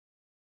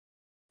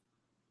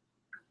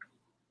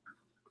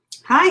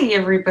Hi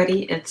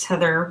everybody, it's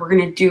Heather. We're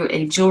going to do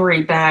a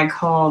jewelry bag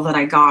haul that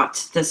I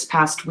got this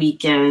past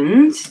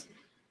weekend.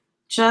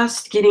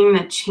 Just getting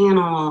the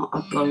channel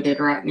uploaded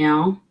right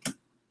now.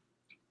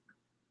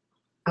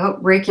 Oh,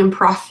 Rake and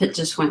Profit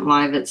just went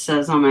live, it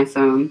says on my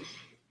phone.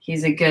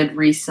 He's a good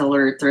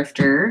reseller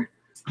thrifter.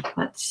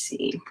 Let's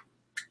see.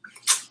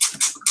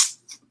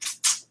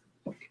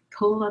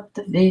 Pull up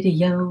the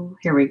video.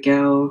 Here we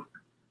go.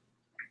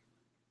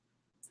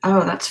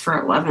 Oh, that's for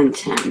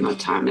 11:10. What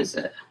time is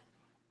it?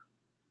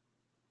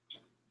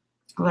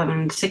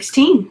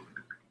 11:16.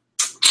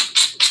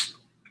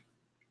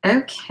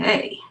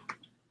 Okay.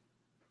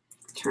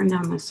 Turn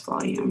down this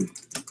volume.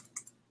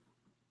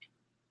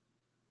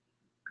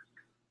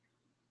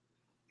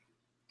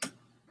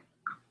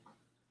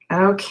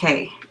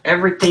 Okay,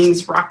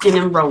 everything's rocking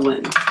and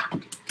rolling.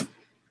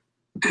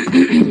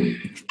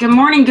 Good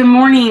morning, good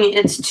morning.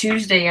 It's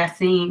Tuesday, I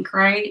think,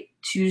 right?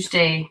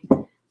 Tuesday.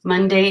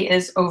 Monday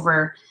is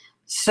over.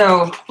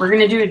 So we're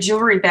going to do a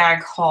jewelry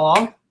bag haul,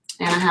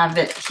 and I have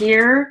it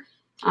here.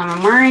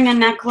 I'm wearing a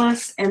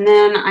necklace, and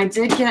then I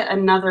did get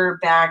another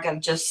bag of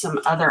just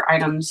some other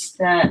items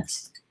that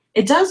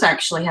it does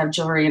actually have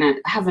jewelry in it.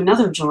 I have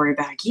another jewelry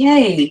bag.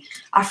 Yay!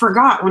 I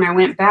forgot when I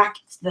went back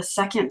the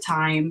second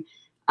time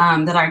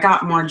that I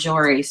got more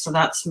jewelry. So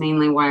that's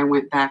mainly why I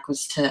went back,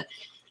 was to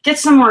get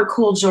some more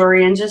cool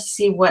jewelry and just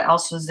see what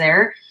else was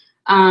there.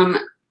 Real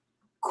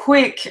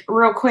quick,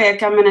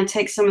 I'm going to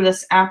take some of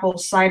this apple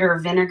cider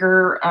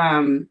vinegar,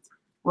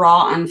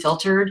 raw,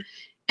 unfiltered.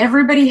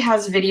 Everybody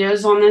has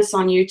videos on this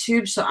on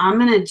YouTube, so I'm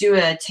going to do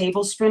a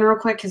tablespoon real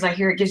quick because I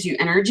hear it gives you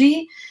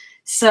energy.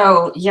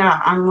 So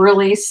yeah, I'm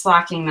really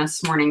slacking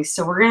this morning.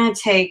 So we're going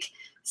to take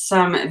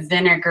some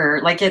vinegar,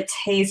 like it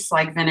tastes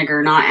like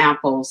vinegar, not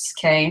apples,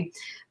 okay?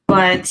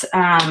 But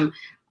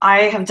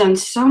I have done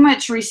so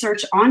much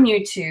research on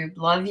YouTube.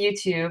 Love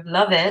YouTube,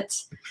 love it.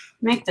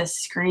 Make the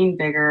screen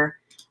bigger.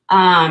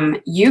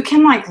 You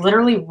can like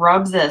literally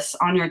rub this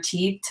on your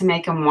teeth to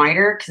make them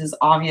whiter, because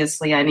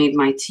obviously I need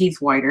my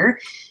teeth whiter.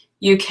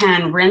 You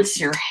can rinse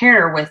your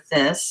hair with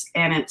this,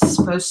 and it's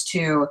supposed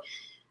to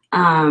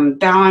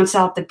balance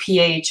out the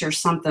pH or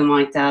something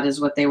like that,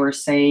 is what they were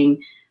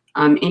saying,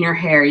 in your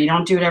hair. You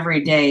don't do it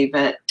every day,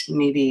 but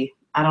maybe,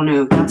 I don't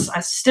know. I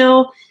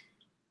still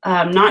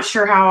not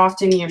sure how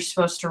often you're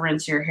supposed to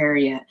rinse your hair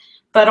yet.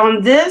 But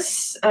on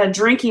this,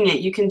 drinking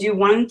it, you can do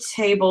 1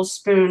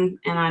 tablespoon,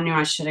 and I knew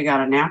I should have got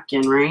a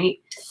napkin, right?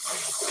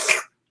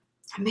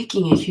 I'm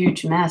making a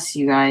huge mess,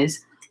 you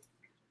guys.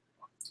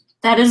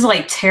 That is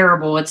like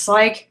terrible. It's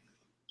like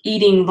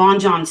eating Long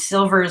John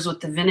Silver's with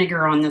the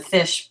vinegar on the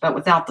fish, but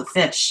without the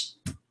fish.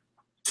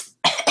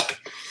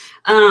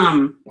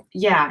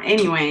 Yeah,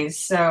 anyways,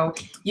 so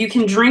you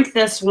can drink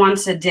this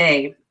once a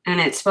day,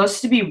 and it's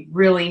supposed to be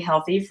really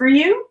healthy for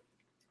you.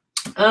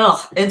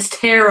 Ugh, it's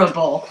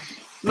terrible.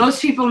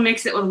 Most people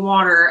mix it with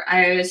water.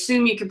 I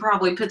assume you could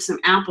probably put some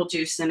apple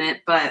juice in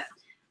it, but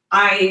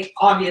I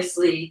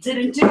obviously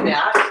didn't do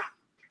that.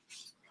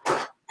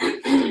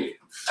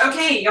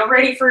 Okay, y'all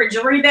ready for a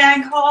jewelry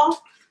bag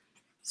haul?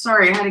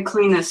 Sorry, I had to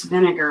clean this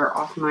vinegar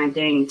off my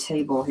dang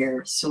table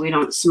here so we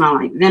don't smell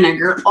like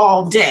vinegar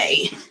all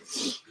day.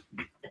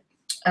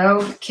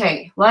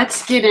 Okay,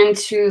 let's get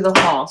into the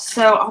haul.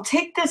 So I'll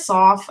take this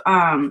off.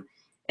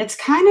 It's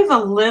kind of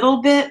a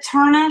little bit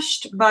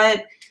tarnished,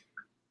 but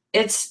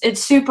it's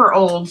super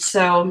old.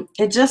 So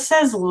it just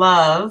says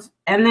love,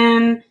 and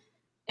then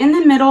in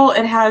the middle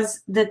it has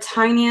the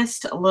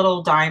tiniest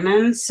little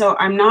diamonds. So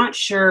I'm not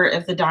sure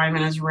if the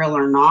diamond is real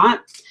or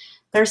not.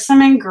 There's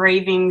some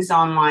engravings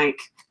on like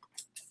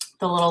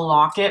the little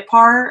locket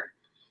part,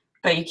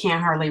 but you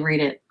can't hardly read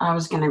it. I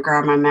was going to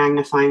grab my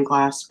magnifying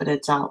glass, but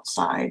it's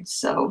outside.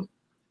 So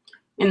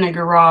in the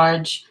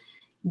garage,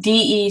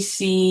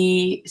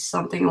 DEC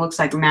something, looks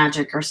like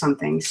magic or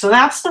something. So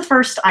that's the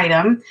first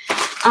item.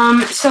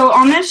 So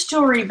on this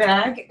jewelry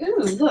bag,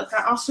 ooh, look,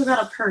 I also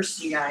got a purse,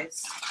 you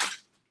guys.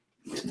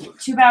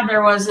 Too bad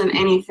there wasn't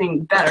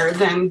anything better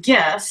than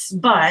Guess,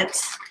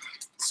 but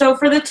so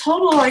for the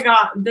total, I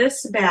got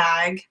this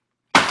bag,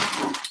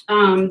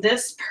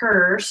 this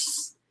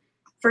purse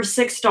for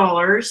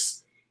 $6.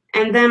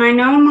 And then I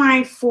know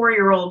my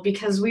 4-year-old,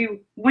 because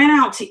we went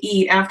out to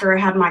eat after I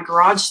had my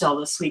garage sale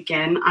this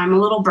weekend. I'm a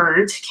little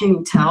burnt, can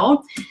you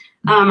tell?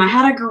 I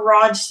had a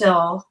garage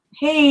sale.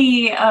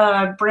 Hey,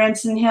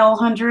 Branson Hill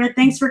 100,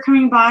 thanks for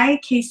coming by.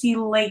 Casey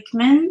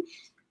Lakeman,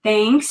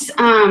 thanks.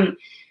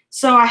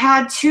 So I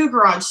had 2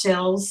 garage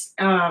sales.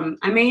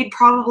 I made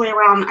probably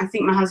around, I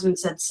think my husband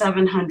said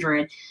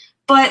 700.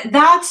 But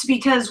that's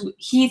because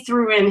he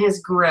threw in his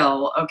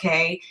grill,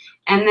 okay?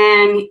 And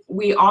then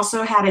we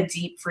also had a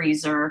deep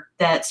freezer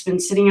that's been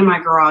sitting in my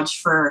garage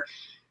for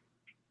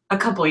a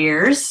couple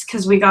years,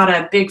 because we got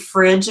a big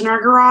fridge in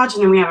our garage,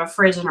 and then we have a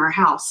fridge in our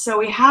house. So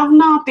we have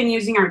not been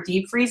using our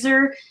deep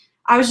freezer.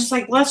 I was just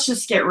like, let's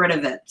just get rid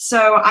of it.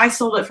 So I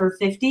sold it for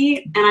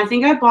 $50, and I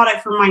think I bought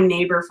it from my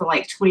neighbor for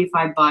like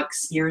 25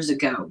 bucks years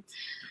ago.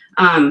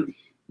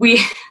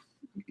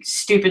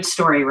 Stupid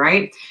story,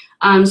 right?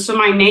 So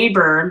my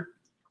neighbor,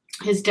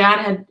 his dad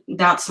had,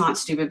 that's not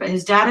stupid, but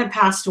his dad had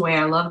passed away.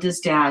 I loved his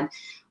dad.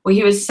 Well,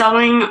 he was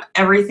selling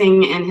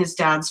everything in his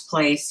dad's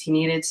place. He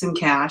needed some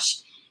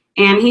cash.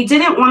 And he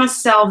didn't want to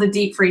sell the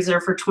deep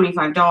freezer for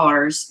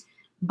 $25,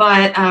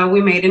 but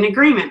we made an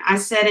agreement. I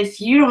said, if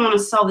you don't want to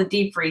sell the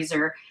deep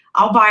freezer,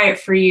 I'll buy it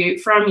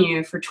from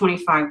you for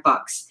 25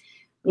 bucks.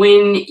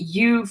 When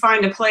you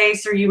find a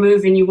place or you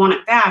move and you want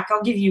it back,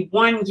 I'll give you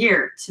 1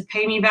 year to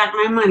pay me back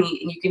my money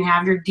and you can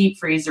have your deep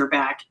freezer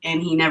back.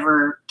 And he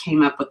never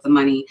came up with the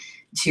money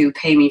to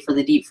pay me for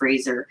the deep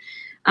freezer.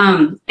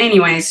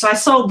 Anyway, so I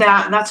sold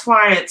that. That's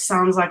why it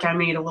sounds like I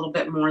made a little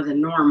bit more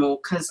than normal,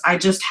 because I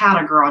just had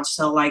a garage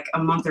sale like a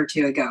month or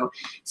two ago.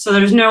 So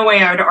there's no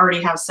way I would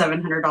already have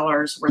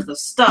 $700 worth of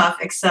stuff,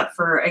 except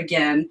for,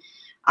 again,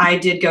 I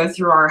did go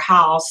through our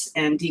house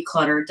and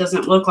declutter. It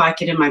doesn't look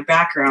like it in my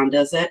background,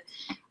 does it?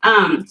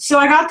 So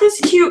I got this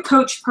cute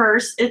Coach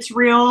purse. It's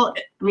real.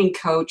 I mean,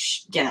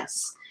 Coach,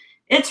 guess.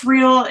 It's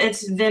real.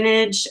 It's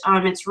vintage.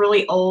 It's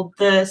really old.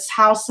 This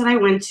house that I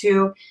went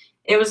to,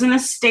 it was an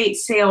estate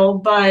sale,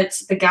 but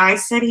the guy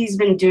said he's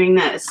been doing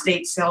that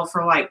estate sale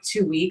for like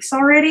 2 weeks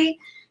already.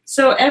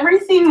 So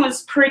everything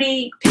was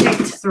pretty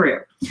picked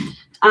through.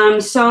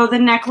 So the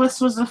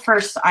necklace was the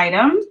first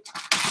item.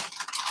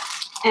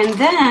 And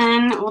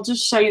then we'll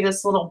just show you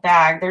this little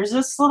bag. There's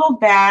this little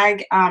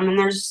bag, and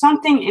there's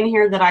something in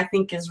here that I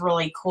think is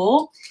really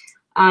cool.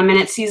 And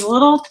it's these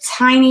little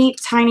tiny,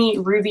 tiny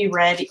ruby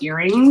red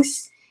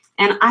earrings.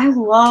 And I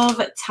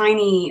love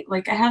tiny,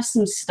 like I have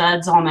some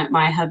studs on it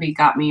my hubby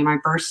got me, my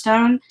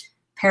birthstone,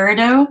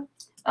 peridot.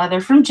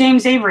 They're from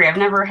James Avery. I've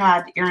never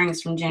had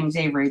earrings from James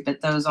Avery, but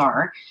those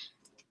are,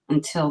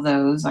 until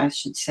those, I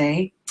should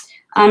say.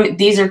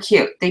 These are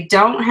cute. They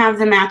don't have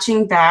the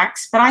matching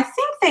backs, but I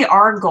think they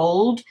are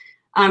gold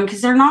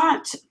because they're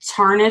not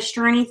tarnished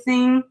or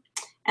anything,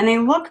 and they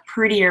look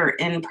prettier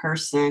in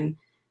person.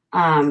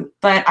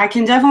 But I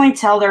can definitely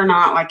tell they're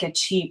not like a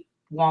cheap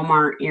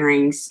Walmart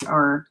earrings,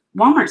 or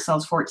Walmart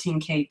sells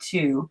 14K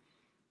too,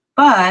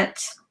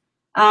 but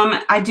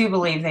I do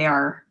believe they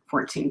are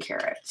 14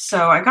 karat.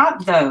 So I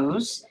got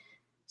those.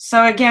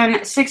 So again,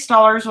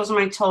 $6 was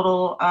my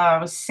total. I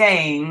was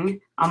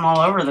saying I'm all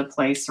over the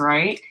place,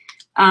 right?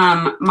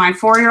 My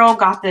 4-year-old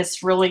got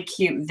this really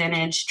cute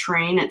vintage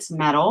train. It's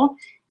metal.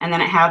 And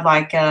then it had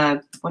like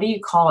a, what do you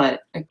call it?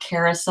 A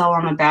carousel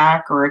on the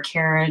back, or a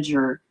carriage,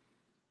 or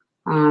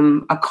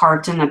a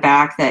cart in the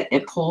back that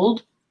it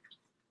pulled.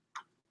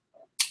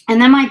 And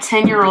then my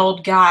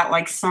 10-year-old got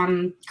like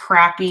some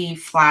crappy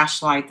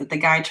flashlight that the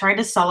guy tried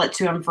to sell it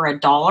to him for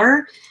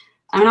 $1.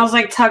 And I was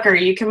like, Tucker,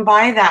 you can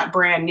buy that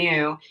brand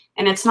new.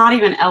 And it's not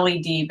even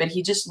LED, but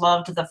he just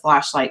loved the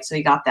flashlight, so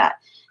he got that.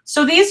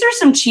 So these are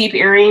some cheap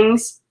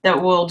earrings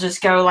that will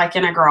just go like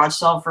in a garage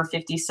sale for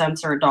 50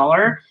 cents or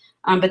 $1.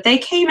 But they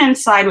came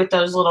inside with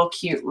those little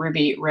cute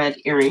ruby red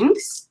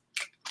earrings.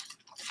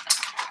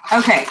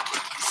 Okay,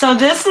 so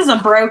this is a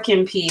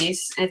broken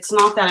piece. It's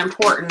not that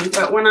important,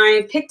 but when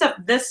I picked up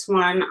this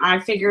one, I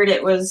figured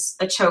it was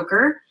a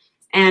choker,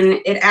 and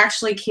it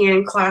actually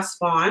can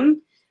clasp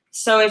on.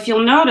 So if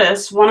you'll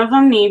notice, one of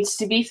them needs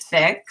to be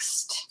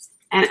fixed,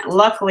 and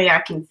luckily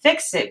I can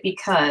fix it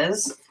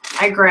because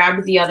I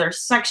grabbed the other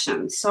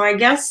section. So I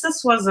guess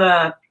this was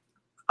a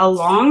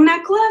long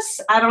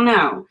necklace. I don't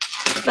know.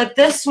 But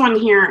this one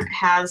here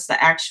has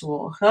the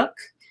actual hook.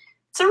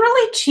 It's a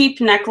really cheap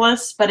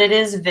necklace, but it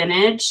is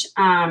vintage,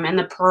 and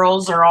the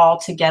pearls are all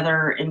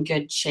together in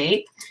good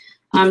shape.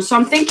 So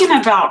I'm thinking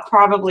about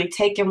probably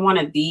taking one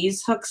of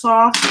these hooks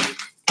off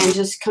and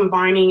just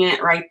combining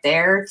it right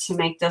there to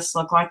make this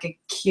look like a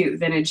cute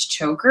vintage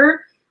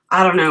choker.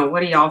 I don't know. What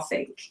do y'all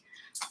think?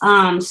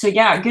 So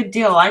yeah, good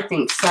deal, I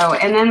think so.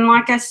 And then,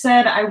 like I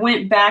said, I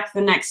went back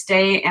the next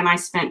day and I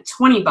spent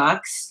 20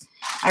 bucks.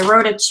 I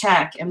wrote a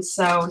check, and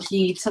so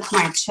he took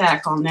my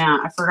check on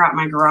that. I forgot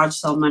my garage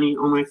sale money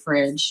on my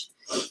fridge.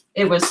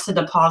 It was to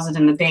deposit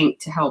in the bank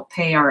to help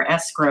pay our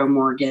escrow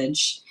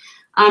mortgage.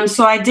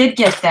 So I did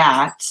get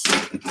that.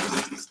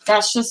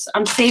 That's just,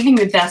 I'm saving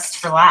the best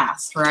for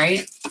last,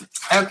 right?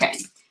 Okay.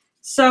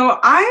 So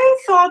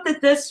I thought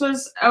that this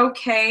was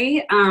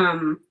okay.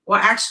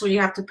 Well, actually,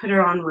 you have to put it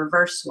on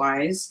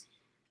reverse-wise.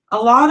 A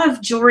lot of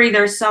jewelry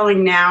they're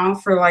selling now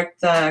for like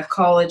the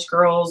college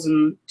girls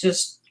and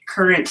just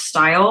current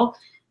style,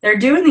 they're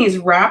doing these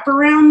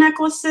wraparound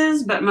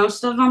necklaces, but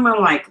most of them are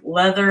like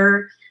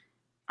leather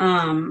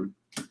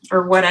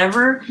or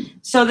whatever.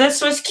 So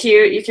this was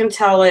cute. You can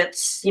tell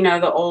it's, you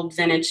know, the old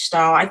vintage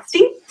style. I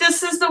think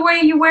this is the way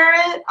you wear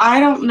it. I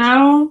don't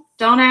know.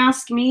 Don't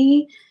ask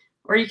me.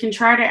 Or you can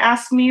try to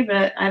ask me,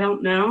 but I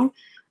don't know.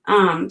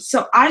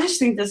 So I just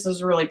think this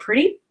is really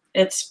pretty.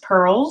 It's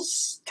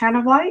pearls, kind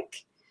of like.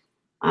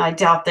 I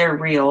doubt they're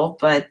real,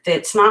 but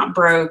it's not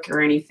broke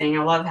or anything.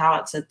 I love how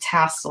it's a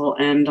tassel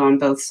end on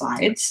both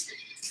sides.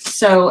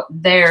 So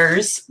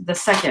there's the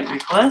second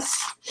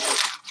necklace.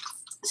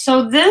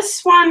 So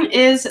this one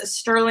is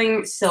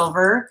sterling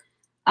silver.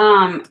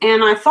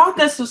 And I thought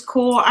this was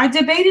cool. I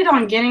debated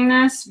on getting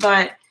this,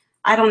 but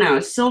I don't know.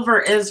 Silver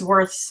is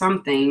worth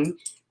something.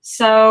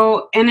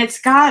 So, and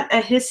it's got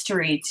a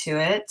history to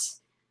it.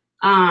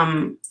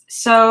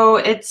 So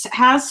it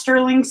has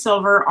sterling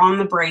silver on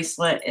the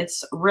bracelet.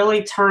 It's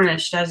really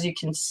tarnished, as you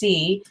can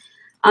see.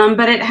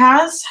 But it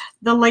has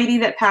the lady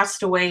that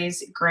passed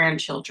away's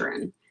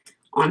grandchildren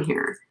on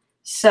here.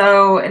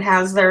 So it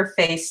has their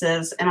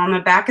faces, and on the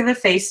back of the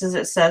faces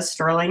it says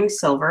sterling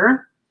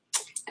silver.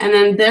 And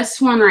then this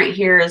one right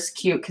here is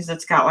cute because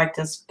it's got like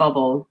this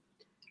bubble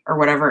or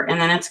whatever, and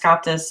then it's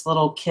got this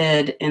little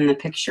kid in the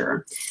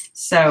picture.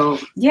 So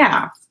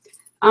yeah.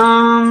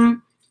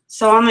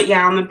 So on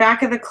the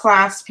back of the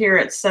clasp here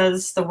it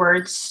says the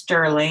word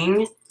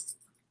sterling.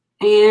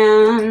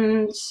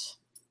 And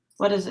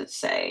what does it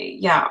say?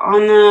 Yeah,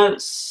 on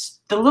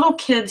the little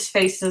kids'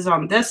 faces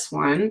on this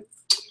one,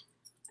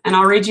 and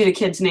I'll read you the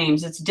kids'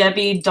 names. It's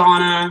Debbie,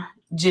 Donna,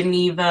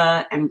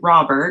 Geneva, and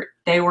Robert.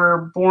 They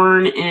were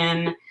born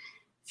in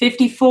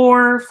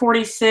 54,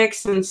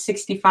 46, and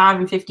 65,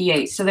 and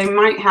 58. So they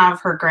might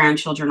have her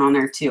grandchildren on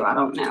there too. I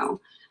don't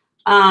know.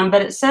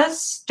 But it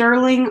says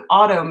Sterling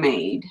Auto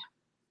Made.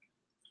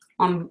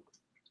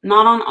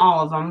 Not on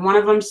all of them. One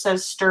of them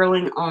says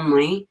Sterling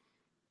only.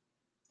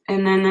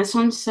 And then this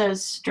one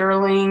says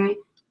Sterling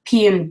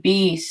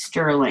P&B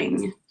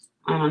Sterling.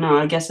 I don't know.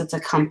 I guess it's a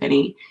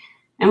company.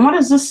 And what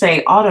does this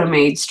say?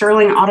 Automade.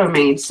 Sterling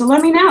Automade. So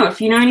let me know if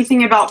you know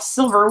anything about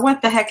silver.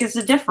 What the heck is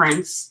the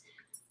difference?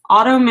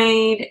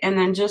 Automade and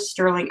then just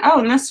sterling. Oh,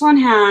 and this one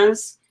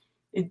has,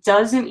 it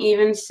doesn't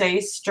even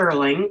say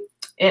sterling.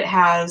 It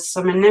has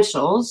some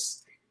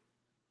initials.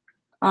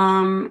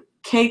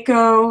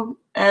 Keiko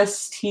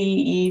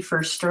STE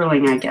for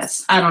sterling, I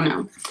guess. I don't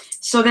know.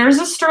 So there's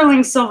a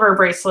sterling silver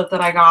bracelet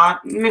that I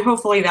got.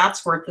 Hopefully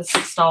that's worth the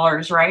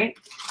 $6, right?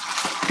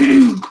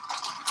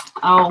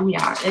 Oh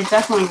yeah, it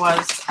definitely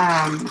was.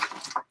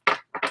 I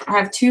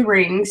have 2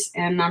 rings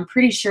and I'm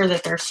pretty sure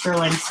that they're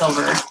sterling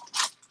silver.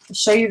 I'll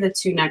show you the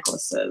 2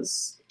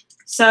 necklaces.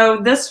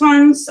 So this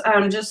one's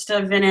just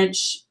a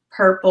vintage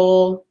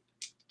purple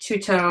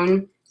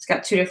two-tone. It's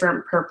got 2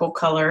 different purple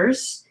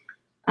colors.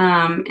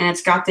 And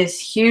it's got this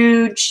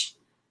huge,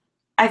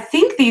 I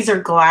think these are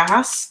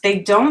glass. They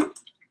don't,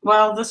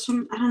 well, this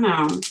one, I don't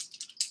know.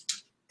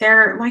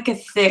 They're like a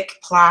thick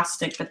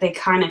plastic, but they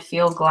kind of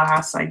feel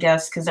glass, I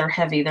guess, because they're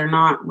heavy. They're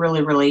not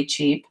really, really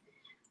cheap.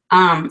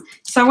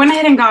 So I went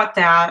ahead and got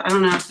that. I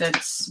don't know if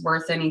it's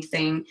worth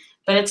anything,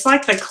 but it's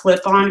like the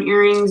clip-on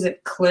earrings.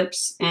 It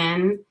clips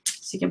in,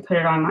 so you can put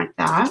it on like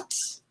that.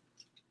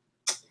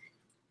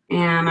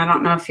 And I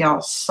don't know if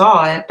y'all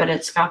saw it, but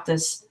it's got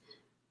this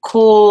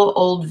cool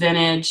old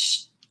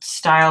vintage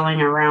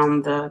styling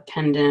around the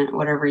pendant,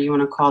 whatever you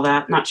want to call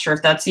that. Not sure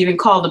if that's even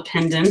called a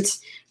pendant,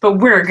 but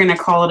we're going to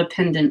call it a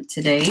pendant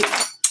today.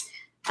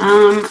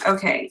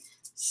 Okay,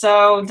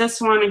 so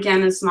this one,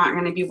 again, is not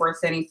going to be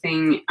worth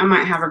anything. I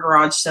might have a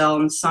garage sale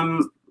and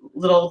some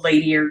little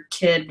lady or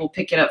kid will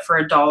pick it up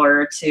for $1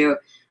 or $2.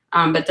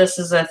 But this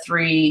is a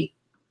 3,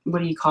 what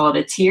do you call it,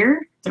 a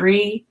tier?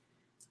 3,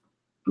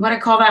 what do I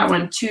call that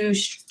one?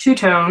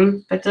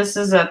 Two-tone, but this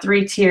is a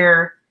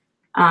 3-tier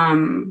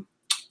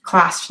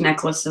clasp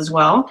necklace as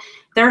well.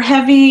 They're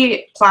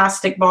heavy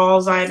plastic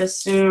balls, I'd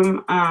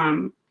assume.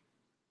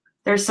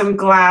 There's some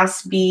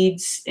glass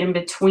beads in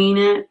between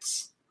it.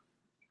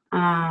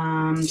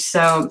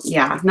 So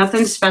yeah,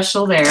 nothing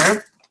special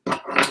there.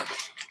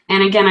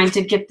 And again, I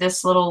did get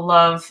this little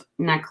love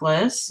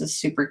necklace. It's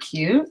super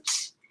cute.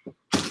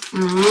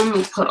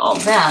 We'll put all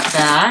that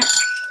back.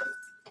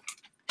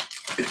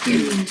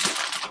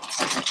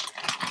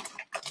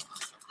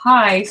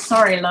 Hi,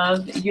 sorry,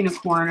 love,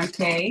 unicorn,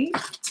 okay?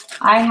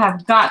 I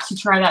have got to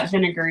try that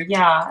vinegar.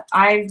 Yeah,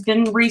 I've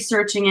been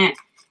researching it.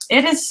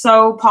 It is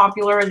so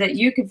popular that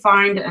you could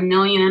find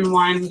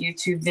 1,000,001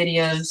 YouTube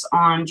videos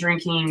on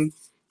drinking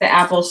the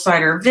apple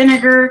cider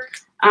vinegar.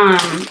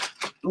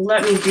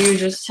 Let me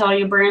just tell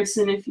you,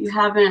 Branson, if you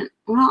haven't,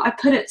 well, I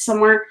put it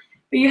somewhere,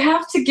 but you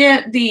have to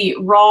get the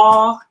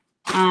raw,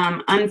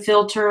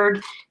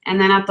 unfiltered,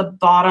 and then at the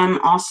bottom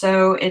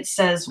also it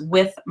says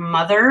with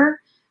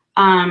mother.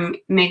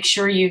 Make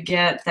sure you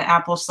get the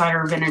apple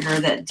cider vinegar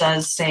that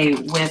does say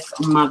with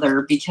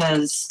mother,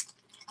 because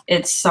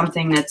it's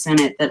something that's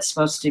in it that's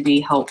supposed to be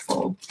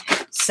helpful.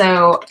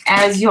 So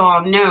as you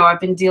all know,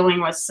 I've been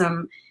dealing with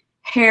some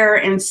hair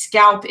and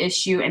scalp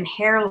issue and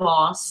hair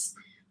loss.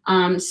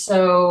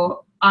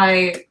 So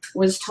I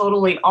was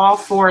totally all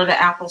for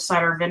the apple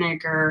cider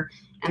vinegar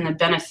and the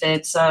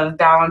benefits of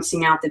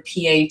balancing out the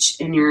pH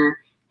in your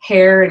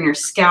hair and your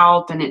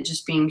scalp and it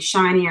just being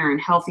shinier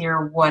and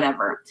healthier,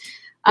 whatever.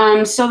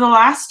 So the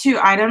last 2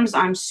 items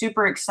I'm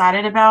super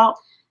excited about.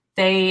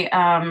 They,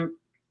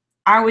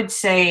 I would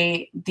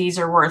say these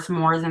are worth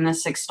more than the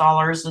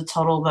 $6, the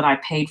total that I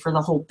paid for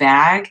the whole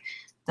bag,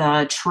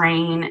 the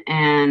train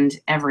and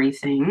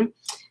everything.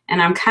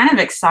 And I'm kind of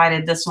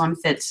excited. This one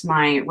fits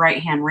my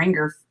right hand ring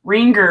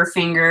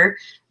finger.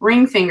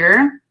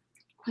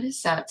 What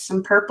is that?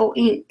 Some purple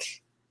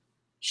ink.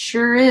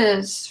 Sure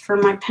is, for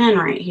my pen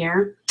right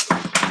here.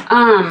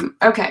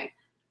 Okay.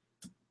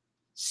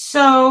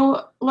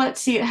 So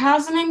let's see. It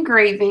has an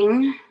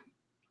engraving.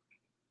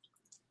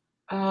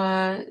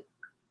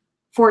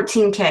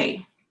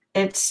 14K.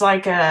 It's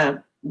like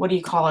a what do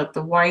you call it?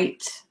 The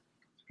white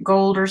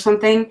gold or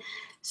something.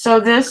 So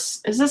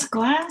this, is this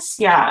glass?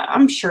 Yeah,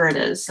 I'm sure it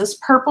is. This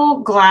purple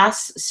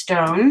glass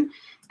stone.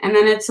 And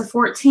then it's a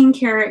 14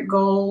 karat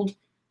gold.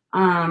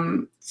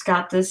 It's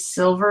got this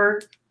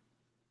silver,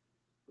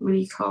 what do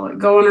you call it,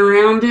 going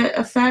around it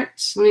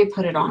effect. Let me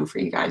put it on for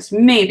you guys.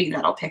 Maybe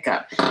that'll pick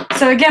up.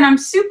 So again, I'm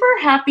super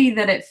happy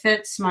that it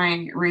fits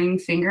my ring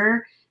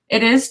finger.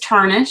 It is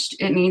tarnished.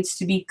 It needs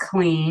to be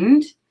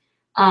cleaned.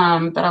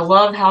 But I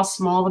love how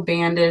small the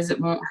band is.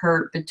 It won't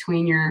hurt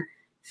between your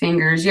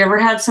fingers. You ever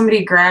had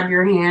somebody grab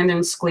your hand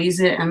and squeeze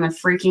it and the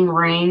freaking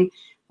ring,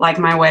 like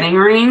my wedding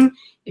ring?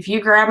 If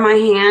you grab my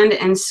hand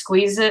and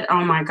squeeze it,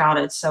 oh my God,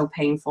 it's so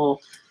painful.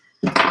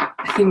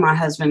 I think my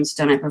husband's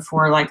done it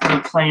before, like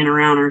we're playing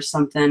around or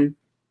something.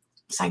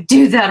 It's like,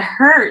 dude, that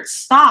hurts.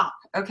 Stop.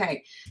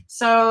 Okay.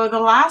 So the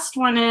last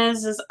one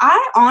is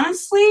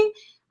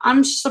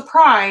I'm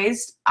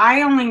surprised.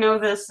 I only know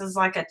this is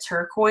like a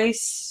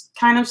turquoise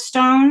kind of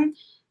stone,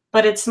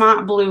 but it's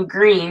not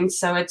blue-green,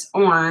 so it's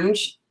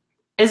orange.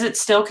 Is it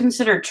still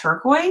considered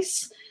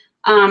turquoise?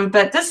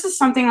 But this is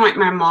something like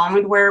my mom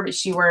would wear, but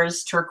she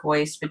wears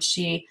turquoise, but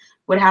she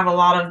would have a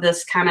lot of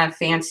this kind of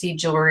fancy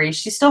jewelry.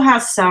 She still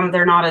has some.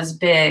 They're not as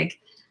big.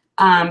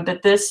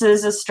 But this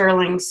is a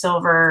sterling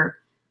silver,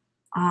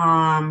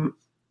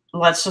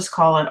 let's just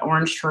call it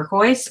orange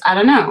turquoise. I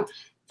don't know.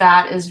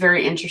 That is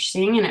very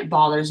interesting, and it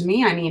bothers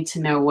me. I need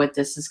to know what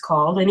this is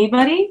called.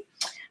 Anybody?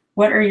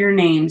 What are your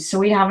names? So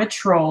we have a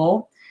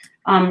troll.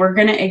 We're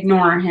going to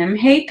ignore him.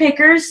 Hey,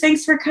 Pickers,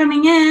 thanks for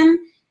coming in.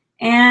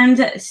 And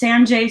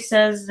Sanjay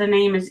says the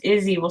name is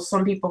Izzy. Well,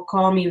 some people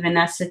call me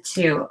Vanessa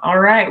too. All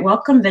right,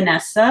 welcome,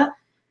 Vanessa.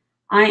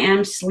 I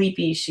am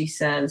sleepy, she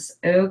says.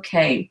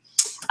 Okay.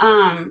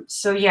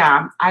 So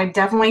yeah, I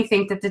definitely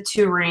think that the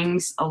 2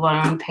 rings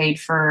alone paid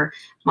for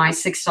my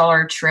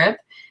 $6 trip.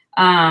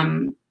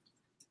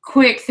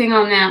 Quick thing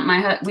on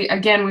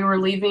that, we were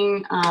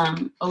leaving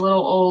a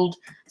little old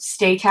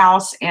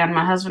steakhouse, and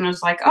my husband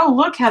was like, oh,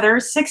 look,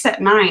 Heather, 6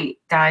 at night,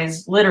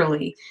 guys,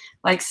 literally.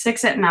 Like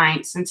 6 at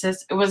night, since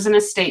it was an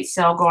estate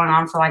sale going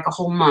on for like a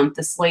whole month.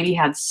 This lady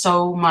had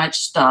so much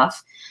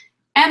stuff,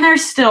 and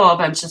there's still a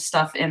bunch of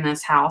stuff in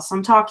this house.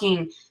 I'm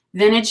talking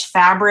vintage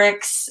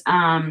fabrics,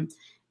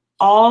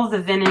 all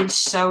the vintage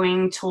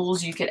sewing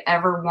tools you could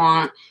ever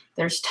want.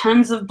 There's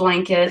tons of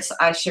blankets.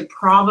 I should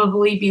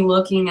probably be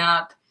looking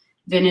up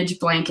vintage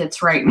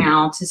blankets right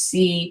now to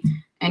see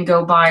and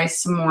go buy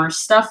some more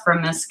stuff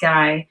from this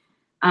guy.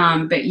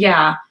 But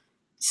yeah.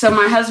 So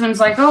my husband's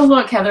like, oh,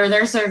 look, Heather,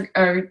 there's a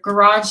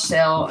garage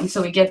sale. And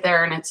so we get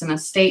there, and it's an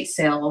estate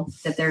sale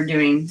that they're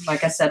doing,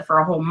 like I said, for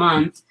a whole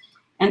month.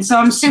 And so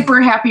I'm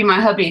super happy my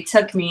hubby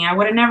took me. I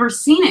would have never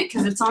seen it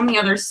because it's on the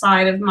other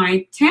side of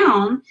my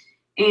town.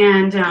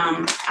 And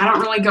I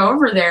don't really go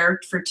over there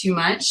for too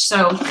much.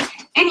 So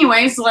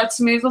anyways, let's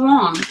move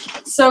along.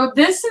 So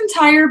this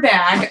entire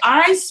bag,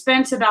 I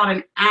spent about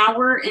an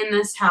hour in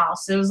this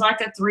house. It was like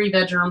a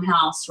 3-bedroom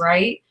house,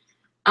 right?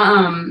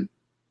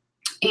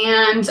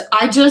 And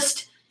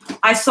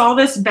I saw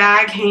this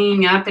bag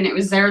hanging up, and it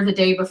was there the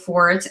day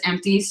before. It's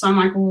empty. So I'm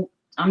like, well,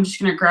 I'm just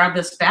going to grab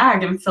this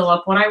bag and fill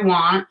up what I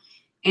want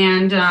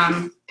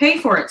and pay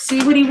for it.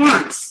 See what he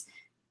wants.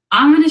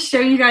 I'm going to show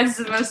you guys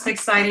the most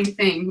exciting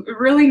thing.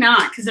 Really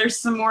not, because there's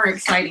some more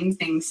exciting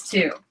things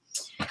too.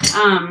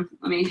 Let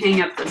me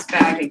hang up this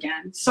bag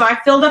again. So I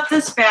filled up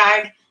this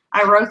bag.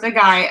 I wrote the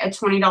guy a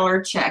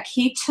 $20 check.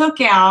 He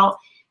took out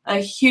a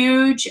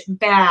huge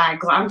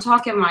bag. I'm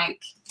talking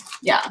like,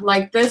 yeah,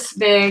 like this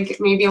big,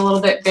 maybe a little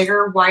bit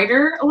bigger,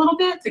 wider a little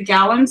bit, the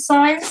gallon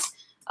size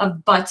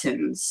of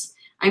buttons.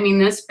 I mean,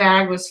 this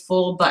bag was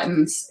full of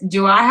buttons.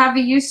 Do I have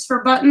a use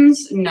for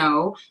buttons?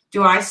 No.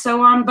 Do I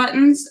sew on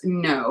buttons?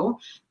 No.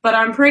 But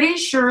I'm pretty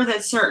sure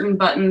that certain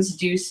buttons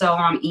do sell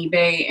on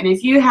eBay. And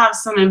if you have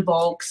some in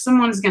bulk,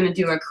 someone's going to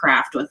do a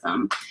craft with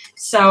them.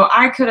 So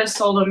I could have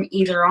sold them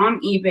either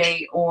on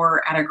eBay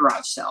or at a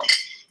garage sale.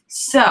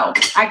 So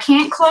I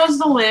can't close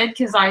the lid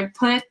because I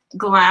put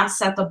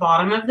glass at the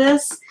bottom of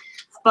this.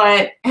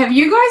 But have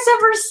you guys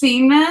ever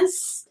seen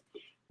this?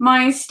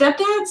 My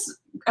stepdad's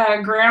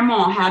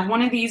grandma had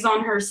one of these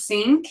on her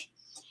sink.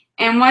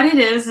 And what it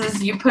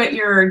is you put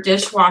your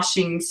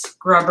dishwashing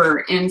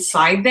scrubber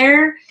inside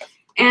there.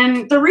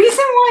 And the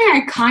reason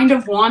why I kind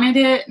of wanted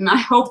it, and I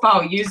hope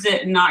I'll use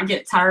it and not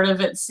get tired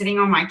of it sitting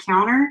on my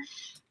counter,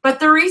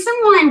 but the reason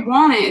why I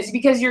want it is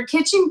because your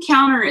kitchen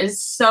counter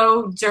is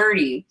so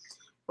dirty.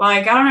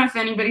 Like, I don't know if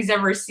anybody's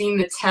ever seen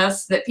the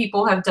tests that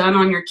people have done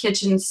on your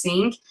kitchen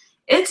sink.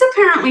 It's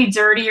apparently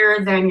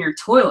dirtier than your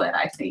toilet,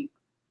 I think.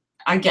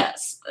 I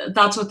guess.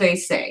 That's what they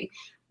say.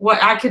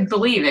 What I could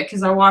believe it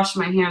because I wash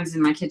my hands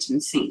in my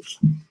kitchen sink.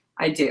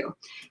 I do.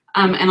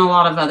 And a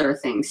lot of other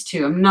things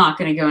too. I'm not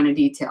going to go into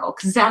detail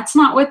because that's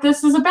not what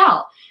this is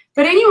about.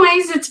 But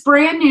anyways, it's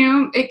brand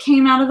new. It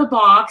came out of the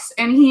box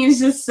and he is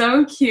just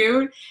so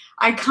cute.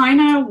 I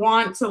kind of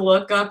want to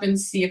look up and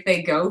see if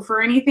they go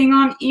for anything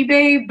on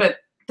eBay, but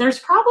there's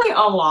probably a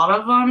lot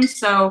of them,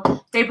 so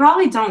they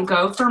probably don't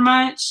go for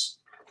much.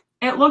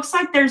 It looks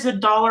like there's a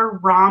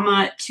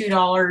Dollarama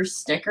 $2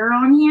 sticker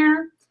on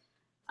here.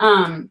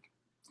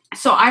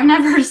 So I've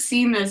never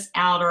seen this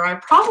out, or I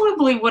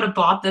probably would have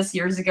bought this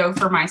years ago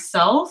for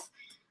myself.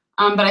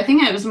 But I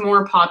think it was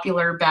more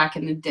popular back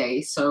in the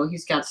day. So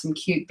he's got some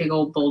cute, big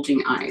old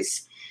bulging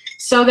eyes.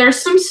 So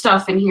there's some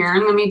stuff in here.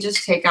 And let me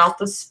just take out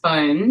the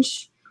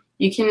sponge.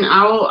 You can,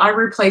 I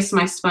replace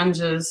my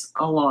sponges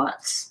a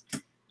lot.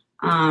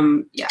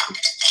 Yeah.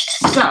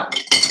 So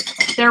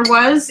there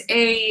was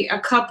a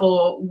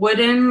couple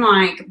wooden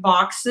like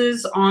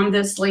boxes on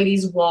this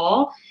lady's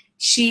wall.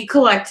 She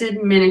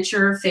collected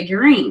miniature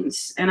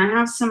figurines. And I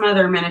have some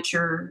other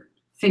miniature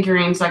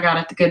figurines I got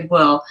at the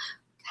Goodwill.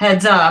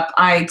 Heads up,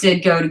 I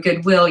did go to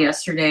Goodwill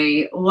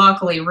yesterday,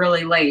 luckily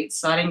really late,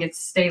 so I didn't get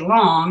to stay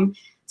long.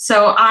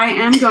 So I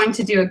am going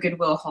to do a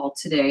Goodwill haul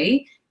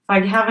today. If I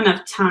have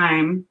enough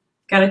time,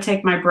 got to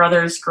take my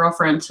brother's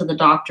girlfriend to the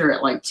doctor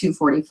at like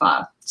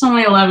 2:45. It's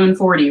only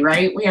 11:40,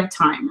 right? We have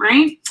time,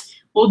 right?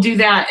 We'll do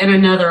that in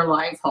another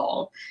live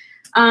haul.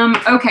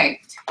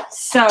 Okay,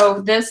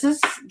 so this is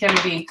going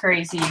to be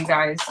crazy, you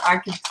guys. I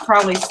could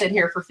probably sit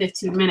here for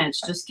 15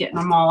 minutes just getting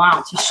them all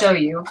out to show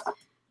you.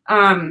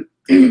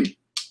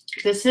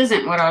 This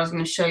isn't what I was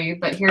going to show you,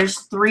 but here's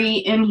 3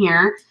 in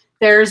here.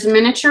 There's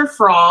miniature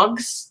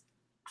frogs.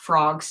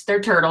 They're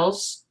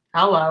turtles.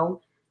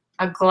 Hello.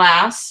 A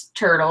glass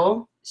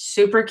turtle.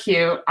 Super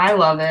cute. I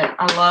love it.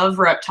 I love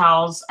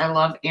reptiles. I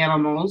love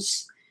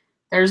animals.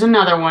 There's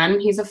another one.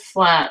 He's a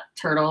flat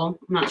turtle.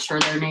 I'm not sure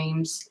their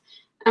names.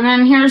 And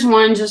then here's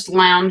one just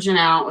lounging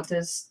out with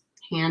his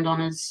hand on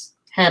his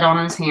head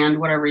on his hand,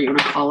 whatever you want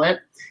to call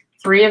it.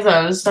 3 of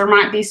those. There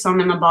might be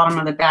some in the bottom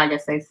of the bag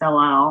if they fell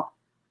out.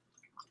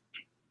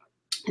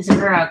 Is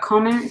there a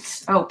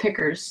comment? Oh,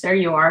 Pickers, there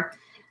you are.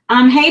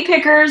 Hey,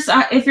 Pickers,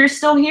 if you're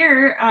still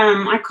here,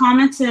 I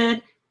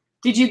commented,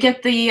 did you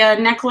get the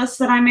necklace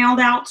that I mailed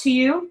out to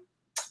you?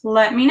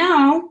 Let me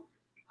know.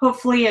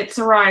 Hopefully it's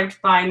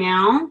arrived by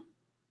now.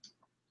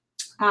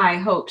 I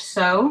hope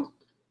so.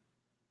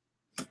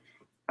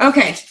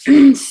 Okay,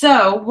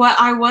 so what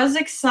I was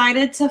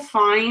excited to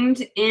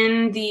find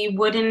in the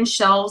wooden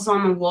shelves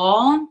on the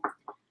wall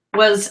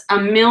was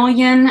 1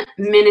 million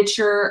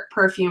miniature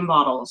perfume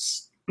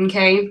bottles.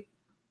 Okay,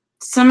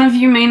 some of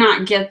you may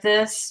not get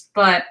this,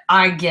 but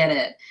I get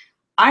it.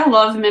 I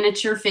love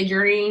miniature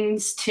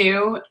figurines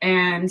too,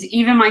 and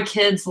even my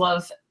kids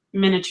love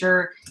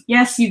miniature.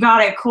 Yes, you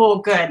got it. Cool,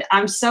 good.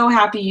 I'm so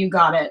happy you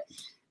got it.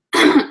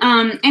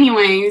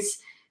 Anyways,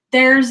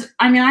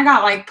 I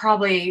got like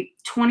probably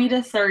 20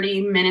 to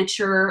 30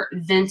 miniature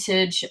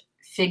vintage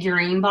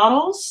figurine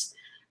bottles.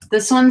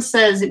 This one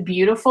says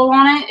beautiful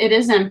on it. It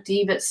is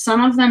empty, but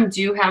some of them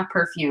do have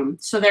perfume.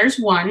 So there's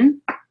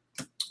one.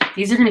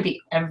 These are going to be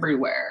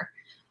everywhere.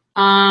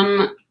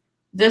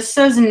 This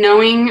says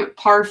Knowing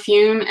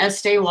Parfume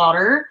Estee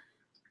Lauder.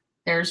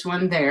 There's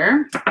one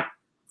there.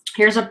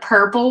 Here's a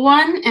purple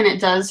one, and it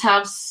does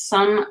have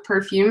some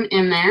perfume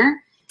in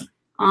there.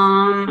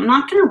 I'm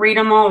not going to read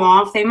them all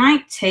off. They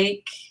might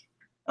take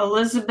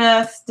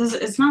Elizabeth.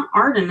 It's not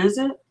Arden, is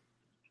it?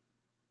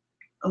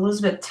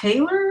 Elizabeth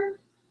Taylor?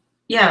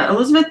 Yeah,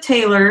 Elizabeth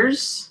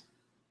Taylor's.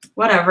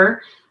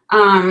 Whatever.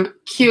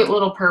 Cute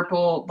little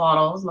purple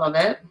bottles. Love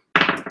it.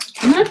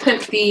 I'm going to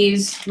put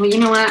these, well, you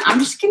know what? I'm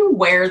just going to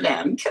wear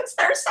them because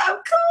they're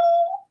so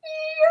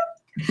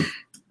cool.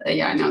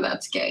 Yeah, I know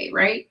that's gay,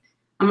 right?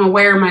 I'm going to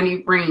wear my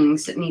new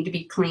rings that need to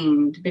be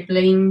cleaned. Big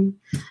bling.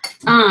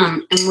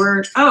 And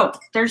oh,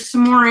 there's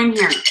some more in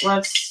here.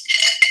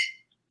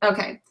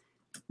 Okay.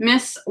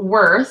 Miss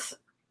Worth.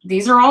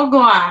 These are all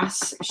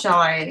glass, shall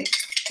I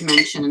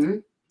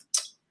mention.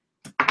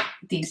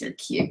 These are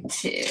cute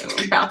too.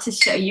 I'm about to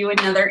show you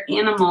another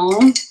animal.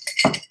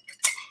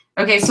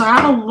 Okay, so I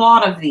have a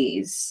lot of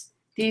these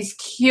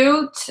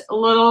cute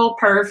little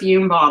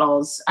perfume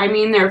bottles. I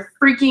mean, they're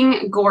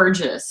freaking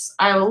gorgeous.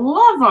 I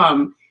love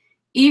them.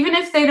 Even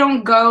if they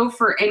don't go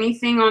for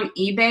anything on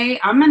eBay,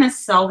 I'm going to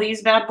sell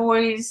these bad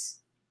boys.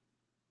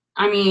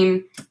 I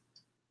mean,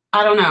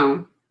 I don't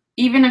know.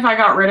 Even if I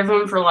got rid of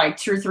them for like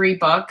 $2 or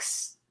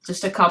 $3,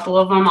 just a couple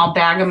of them, I'll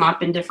bag them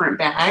up in different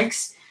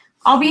bags.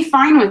 I'll be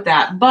fine with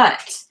that.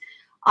 But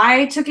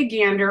I took a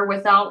gander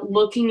without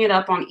looking it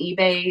up on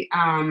eBay,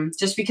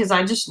 just because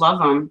I just love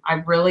them. I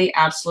really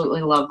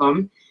absolutely love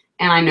them.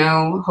 And I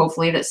know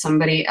hopefully that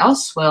somebody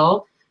else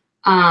will.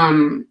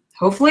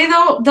 Hopefully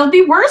they'll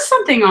be worth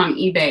something on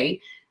eBay.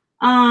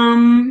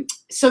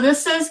 So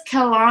this says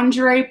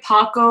Calandre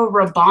Paco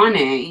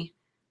Rabanne.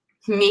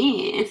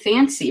 Me,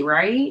 fancy,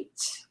 right?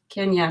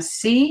 Can you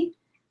see?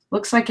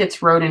 Looks like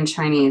it's wrote in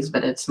Chinese,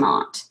 but it's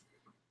not.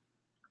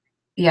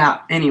 Yeah,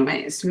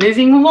 anyways,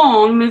 moving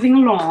along.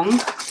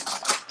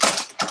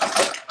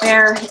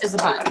 There is a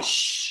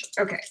bunch.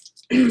 Okay.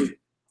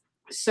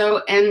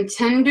 So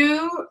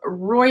Entendu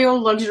Royal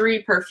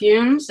Luxury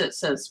Perfumes, it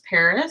says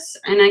Paris.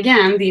 And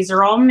again, these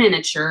are all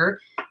miniature.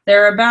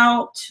 They're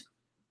about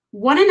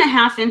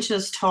 1.5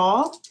 inches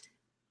tall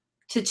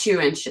to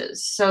 2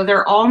 inches. So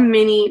they're all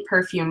mini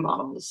perfume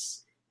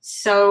bottles.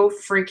 So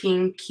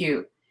freaking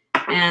cute.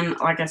 And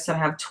like I said, I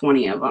have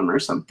 20 of them or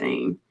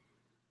something.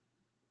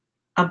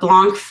 a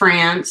Blanc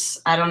France.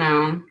 I don't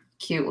know.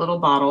 Cute little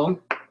bottle.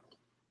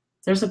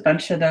 There's a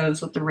bunch of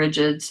those with the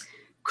rigids.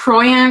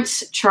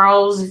 Croyant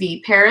Charles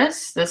V.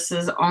 Paris. This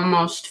is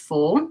almost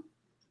full.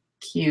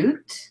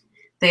 Cute.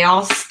 They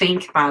all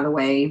stink, by the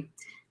way.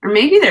 Or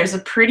maybe there's a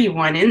pretty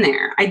one in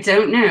there. I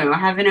don't know. I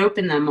haven't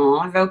opened them all.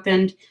 I've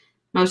opened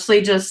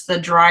mostly just the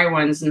dry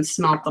ones and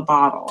smelt the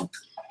bottle.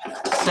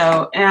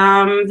 So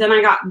then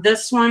I got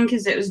this one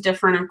because it was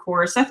different, of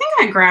course. I think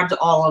I grabbed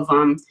all of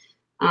them.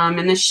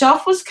 And the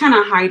shelf was kind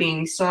of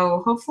hiding.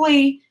 So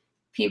hopefully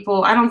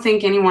people, I don't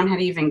think anyone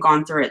had even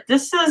gone through it.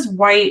 This says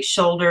White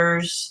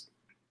Shoulders.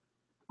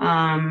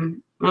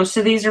 Most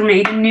of these are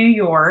made in New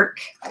York.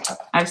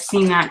 I've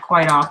seen that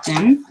quite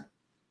often.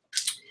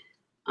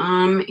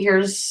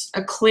 Here's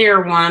a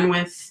clear one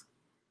with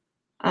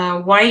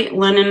white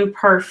linen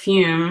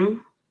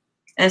perfume,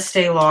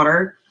 Estee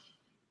Lauder.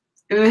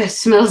 Ooh, it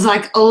smells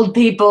like old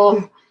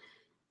people.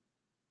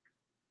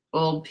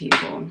 Old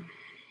people.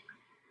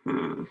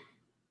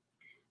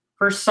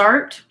 For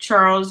Sartre,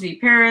 Charles V.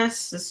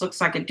 Paris. This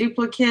looks like a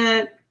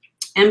duplicate.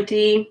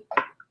 Empty.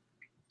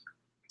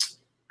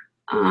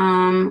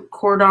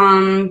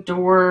 Cordon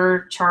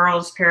d'Or,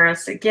 Charles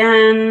Paris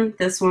again.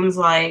 This one's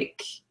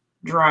like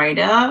dried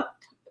up.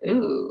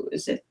 Ooh,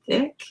 is it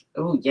thick?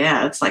 Oh,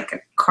 yeah, it's like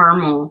a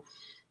caramel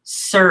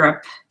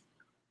syrup,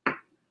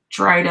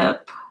 dried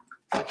up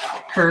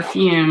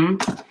perfume.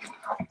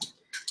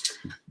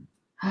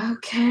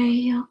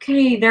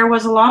 Okay. There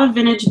was a lot of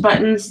vintage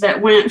buttons that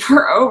went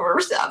for over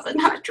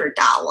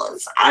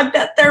 $700. I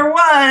bet there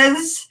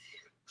was.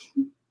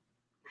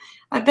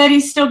 I bet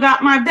he's still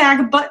got my bag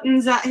of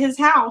buttons at his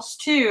house,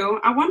 too.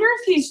 I wonder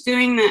if he's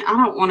doing that. I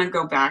don't want to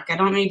go back. I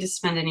don't need to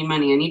spend any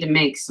money. I need to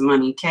make some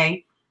money,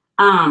 okay?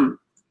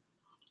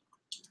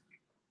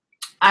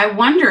 I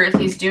wonder if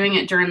he's doing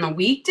it during the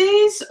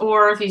weekdays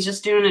or if he's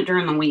just doing it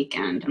during the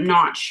weekend. I'm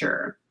not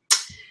sure.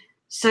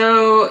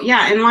 So,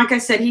 yeah, and like I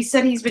said, he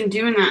said he's been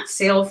doing that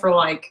sale for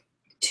like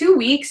 2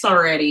 weeks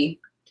already.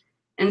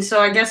 And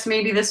so I guess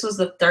maybe this was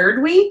the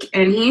 3rd week,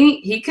 and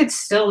he could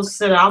still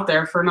sit out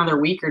there for another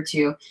week or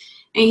two.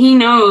 And he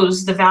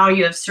knows the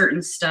value of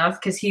certain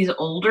stuff because he's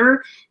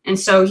older. And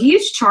so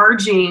he's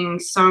charging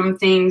some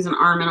things an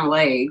arm and a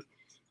leg.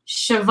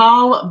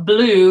 Cheval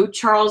Bleu,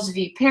 Charles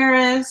V.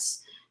 Paris.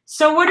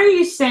 So what are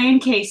you saying,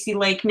 Casey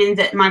Lakeman,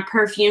 that my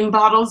perfume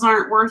bottles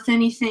aren't worth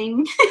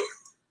anything?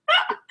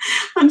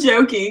 I'm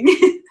joking.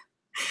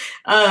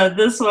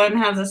 This one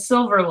has a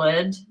silver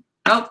lid.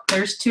 Oh,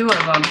 there's 2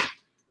 of them.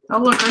 Oh,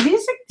 look, are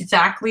these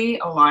exactly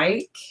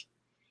alike?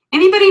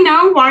 Anybody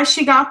know why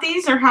she got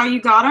these or how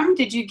you got them?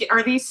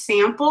 Are these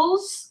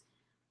samples?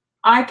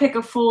 I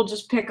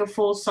just pick a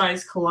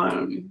full-size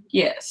cologne.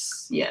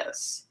 Yes.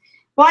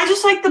 Well, I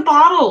just like the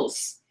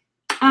bottles.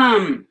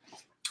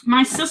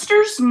 My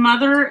sister's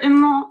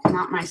mother-in-law,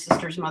 not my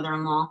sister's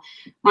mother-in-law,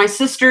 my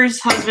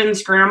sister's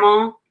husband's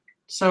grandma,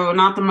 so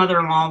not the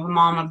mother-in-law, the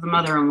mom of the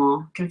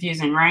mother-in-law.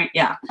 Confusing, right?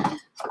 Yeah.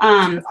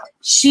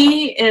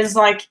 She is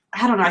like,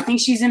 I don't know, I think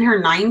she's in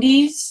her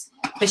 90s,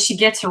 but she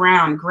gets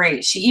around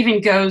great. She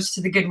even goes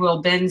to the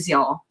Goodwill bins,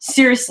 y'all.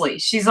 Seriously,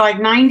 she's like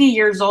 90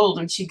 years old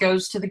and she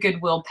goes to the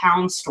Goodwill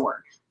pound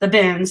store, the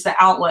bins,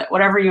 the outlet,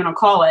 whatever you want to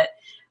call it.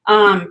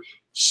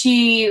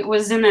 She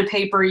was in the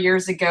paper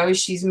years ago.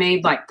 She's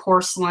made like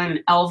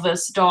porcelain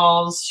Elvis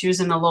dolls. She was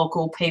in the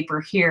local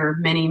paper here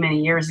many, many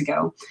years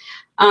ago.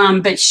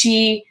 But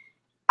she,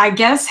 I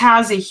guess,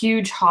 has a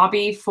huge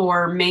hobby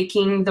for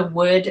making the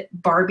wood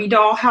Barbie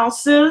doll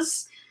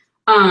houses.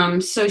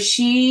 So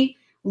she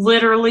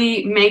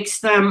literally makes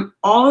them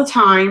all the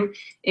time.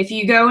 If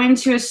you go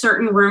into a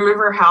certain room of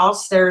her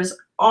house, there's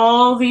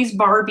all these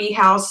Barbie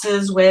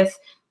houses with,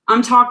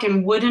 I'm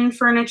talking wooden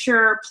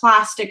furniture,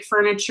 plastic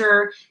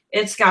furniture.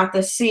 It's got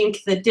the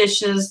sink, the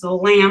dishes, the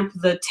lamp,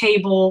 the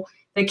table,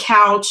 the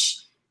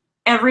couch,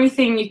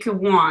 everything you could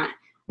want.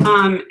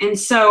 And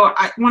so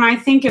when I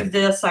think of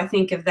this, I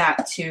think of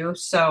that too.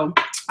 So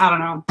I don't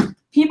know.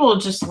 People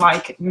just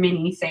like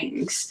many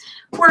things.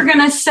 We're going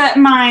to set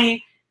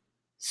my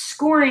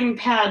scoring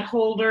pad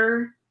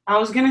holder. I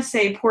was going to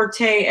say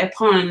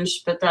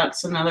porte-éponge, but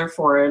that's another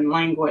foreign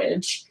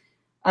language.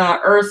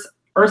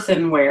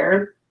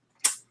 Earthenware.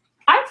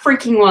 I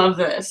freaking love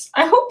this.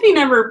 I hope he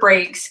never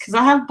breaks because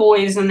I have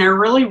boys and they're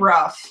really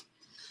rough.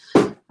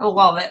 I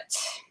love it.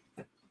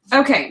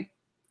 Okay.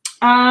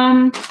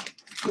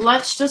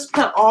 Let's just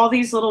put all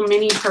these little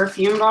mini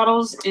perfume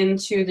bottles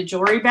into the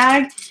jewelry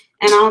bag,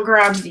 and I'll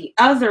grab the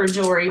other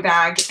jewelry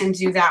bag and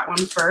do that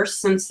one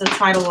first since the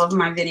title of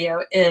my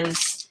video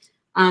is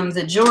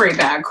the jewelry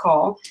bag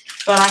haul.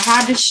 But I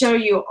had to show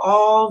you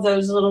all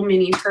those little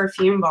mini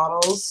perfume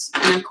bottles,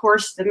 and of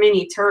course the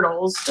mini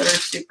turtles that are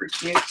super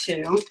cute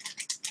too.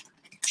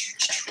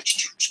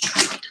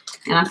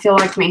 And I feel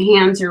like my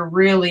hands are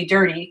really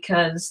dirty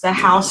because the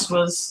house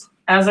was,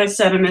 as I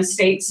said, an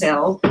estate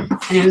sale,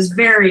 and it was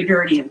very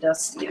dirty and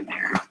dusty in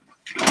there.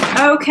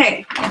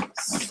 Okay,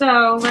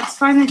 so let's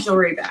find the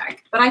jewelry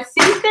bag. But I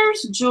think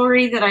there's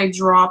jewelry that I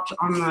dropped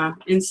on the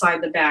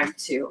inside the bag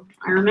too.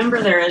 I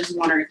remember there is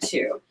 1 or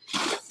 2.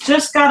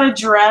 Just got a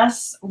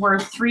dress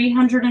worth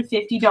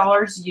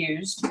 $350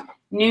 used.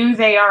 New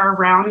they are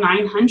around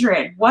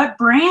 $900. What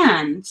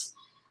brand?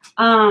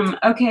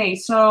 Okay,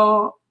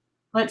 so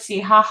let's see.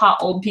 Haha,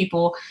 old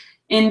people.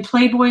 In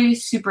Playboy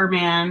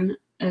Superman.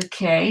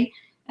 Okay.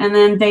 And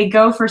then they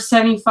go for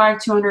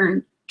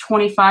 $75,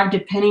 $225,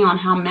 depending on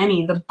how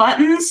many. The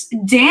buttons,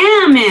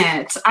 damn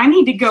it. I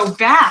need to go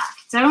back,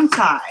 don't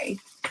I?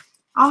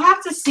 I'll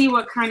have to see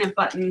what kind of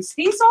buttons.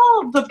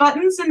 The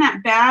buttons in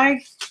that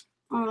bag.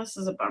 Oh, this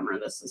is a bummer.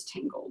 This is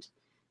tangled.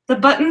 The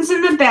buttons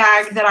in the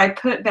bag that I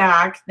put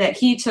back that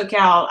he took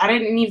out, I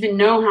didn't even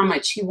know how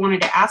much he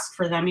wanted to ask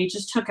for them. He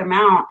just took them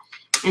out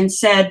and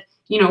said,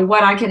 you know,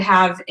 what I could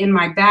have in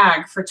my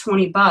bag for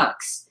 20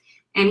 bucks.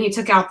 And he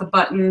took out the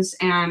buttons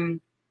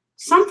and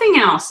something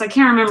else. I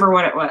can't remember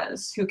what it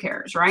was. Who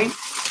cares, right?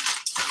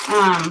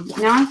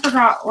 Now I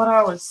forgot what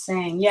I was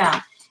saying.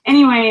 Yeah.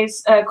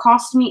 Anyways,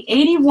 cost me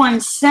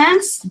 81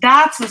 cents.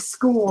 That's a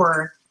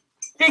score.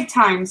 Big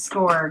time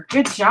score.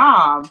 Good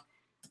job.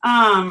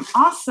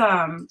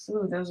 Awesome.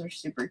 Ooh, those are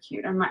super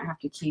cute. I might have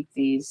to keep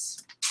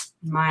these.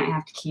 Might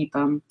have to keep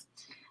them.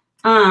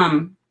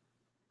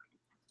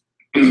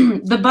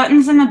 The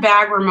buttons in the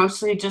bag were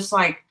mostly just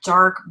like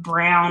dark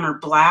brown or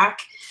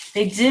black.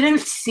 They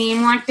didn't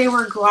seem like they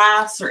were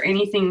glass or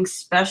anything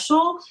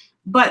special,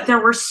 but there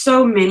were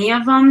so many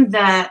of them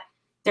that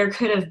there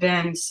could have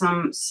been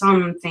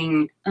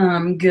something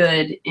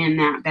good in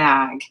that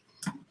bag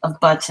of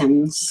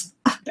buttons.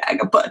 A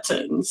bag of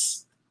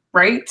buttons,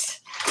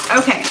 right?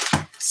 Okay,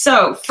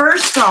 so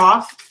first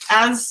off,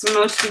 as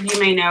most of you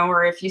may know,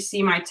 or if you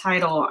see my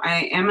title,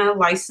 I am a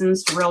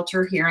licensed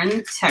realtor here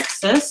in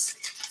Texas.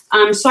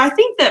 So I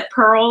think that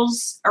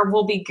pearls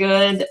will be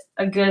good,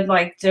 a good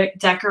like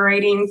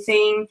decorating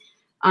thing,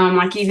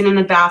 like even in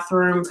the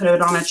bathroom, put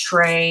it on a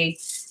tray,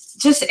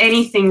 just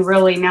anything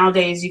really.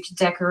 Nowadays you can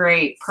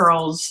decorate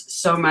pearls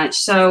so much.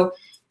 So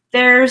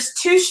there's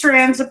 2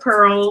 strands of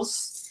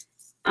pearls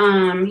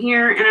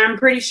here, and I'm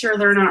pretty sure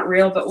they're not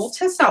real, but we'll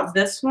test out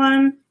this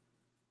one.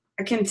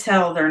 I can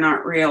tell they're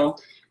not real,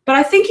 but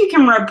I think you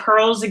can rub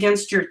pearls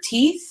against your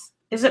teeth.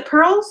 Is it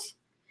pearls?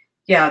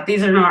 Yeah,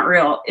 these are not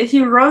real. If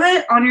you rub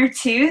it on your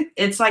tooth,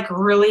 it's like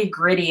really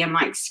gritty and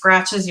like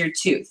scratches your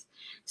tooth.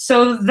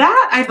 So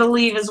that, I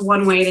believe, is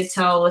one way to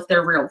tell if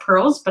they're real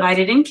pearls, but I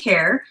didn't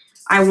care.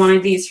 I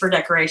wanted these for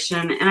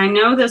decoration, and I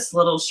know this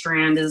little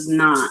strand is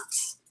not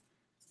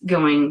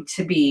going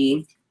to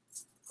be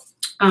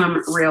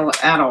real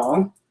at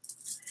all.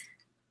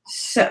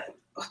 So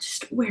I'll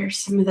just wear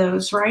some of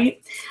those,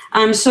 right?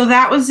 So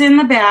that was in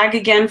the bag.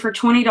 Again, for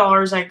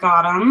 $20 I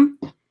got them.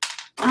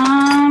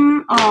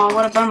 Oh,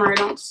 what a bummer. I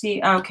don't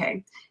see.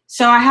 Okay.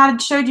 So I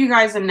had showed you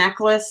guys a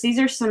necklace. These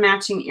are some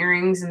matching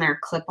earrings and they're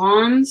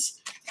clip-ons.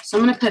 So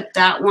I'm going to put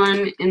that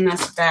one in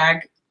this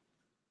bag.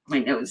 My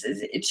nose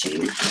is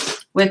itching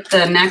with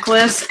the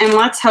necklace. And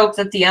let's hope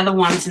that the other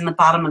one's in the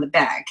bottom of the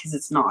bag because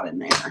it's not in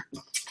there.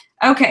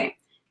 Okay.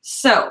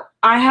 So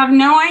I have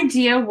no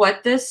idea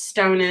what this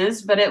stone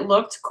is, but it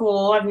looked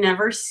cool. I've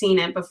never seen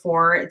it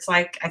before. It's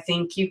like, I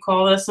think you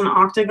call this an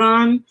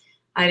octagon.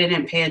 I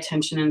didn't pay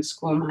attention in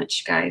school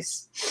much,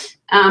 guys.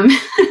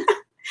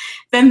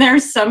 Then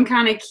there's some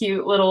kind of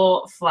cute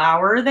little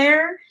flower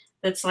there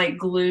that's like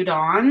glued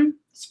on.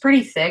 It's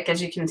pretty thick,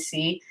 as you can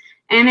see.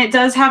 And it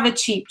does have a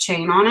cheap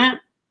chain on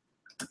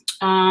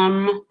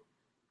it.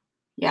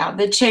 Yeah,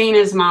 the chain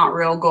is not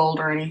real gold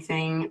or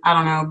anything. I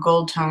don't know,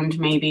 gold toned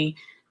maybe.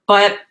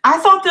 But I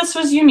thought this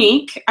was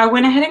unique. I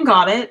went ahead and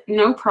got it.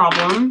 No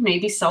problem.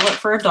 Maybe sell it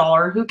for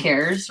 $1. Who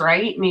cares,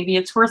 right? Maybe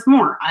it's worth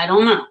more. I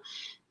don't know.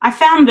 I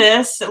found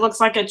this. It looks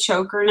like a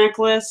choker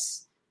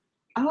necklace.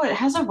 Oh, it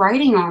has a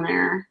writing on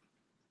there.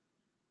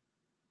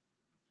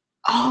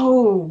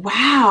 Oh,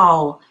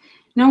 wow.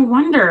 No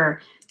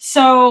wonder.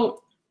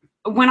 So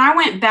when I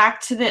went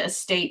back to the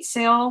estate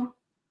sale,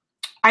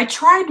 I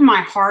tried my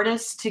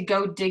hardest to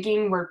go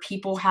digging where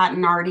people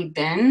hadn't already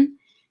been.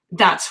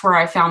 That's where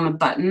I found the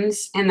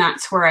buttons, and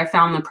that's where I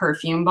found the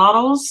perfume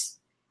bottles,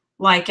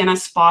 like in a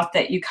spot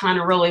that you kind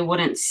of really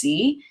wouldn't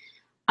see.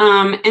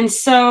 And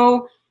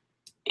so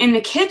in the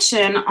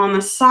kitchen on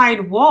the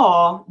side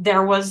wall,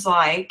 there was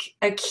like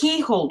a key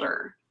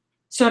holder.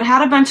 So it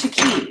had a bunch of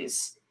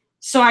keys.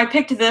 So I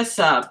picked this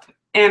up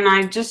and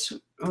I just,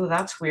 oh,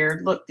 that's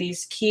weird. Look,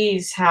 these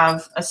keys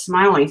have a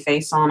smiley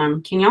face on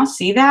them. Can y'all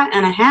see that?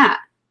 And a hat.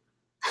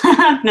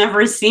 I've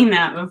never seen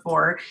that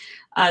before.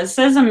 It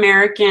says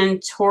American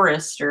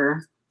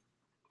Tourister.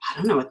 I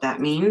don't know what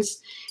that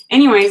means.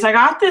 Anyways, I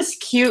got this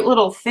cute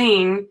little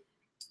thing.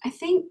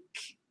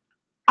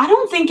 I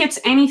don't think it's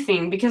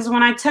anything because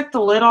when I took the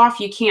lid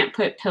off, you can't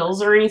put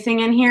pills or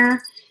anything in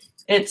here.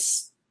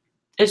 It's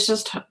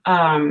just,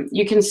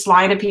 you can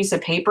slide a piece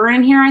of paper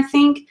in here, I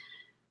think.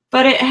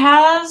 But it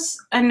has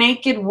a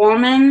naked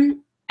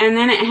woman, and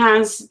then it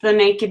has the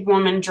naked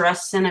woman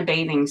dressed in a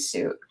bathing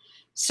suit.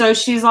 So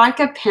she's like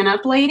a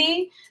pinup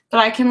lady, but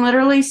I can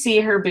literally see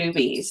her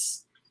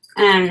boobies.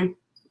 And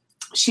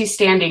she's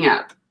standing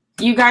up.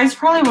 You guys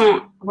probably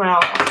won't, well,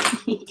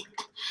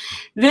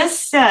 This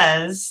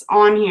says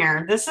on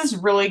here, this is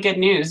really good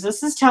news.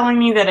 This is telling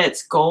me that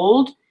it's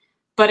gold,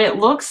 but it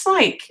looks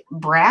like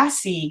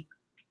brassy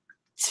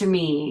to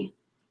me.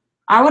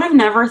 I would have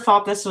never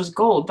thought this was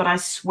gold, but I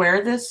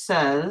swear this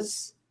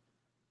says,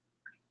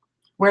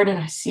 where did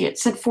I see it? It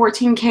said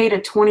 14K to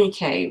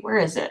 20K. Where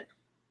is it?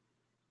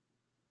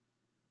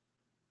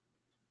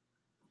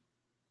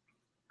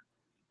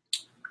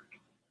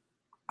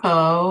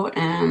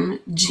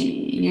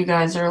 OMG. You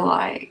guys are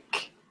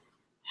like,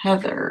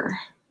 Heather.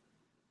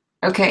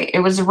 Okay, it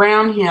was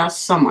around here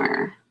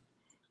somewhere.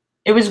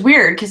 It was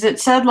weird because it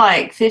said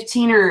like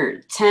 15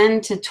 or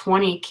 10 to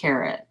 20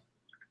 carat.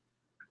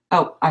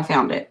 Oh, I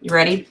found it. You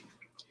ready?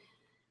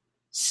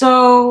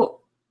 So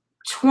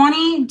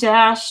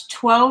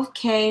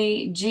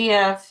 20-12K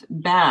GF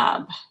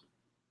BAB.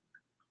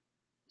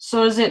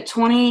 So is it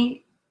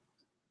 20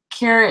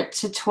 carat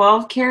to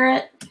 12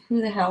 carat?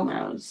 Who the hell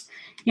knows?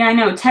 Yeah, I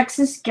know.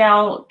 Texas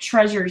Gal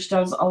Treasures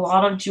does a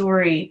lot of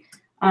jewelry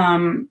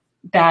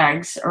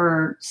bags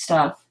or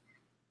stuff.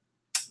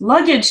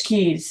 Luggage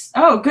keys.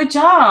 Oh, good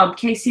job,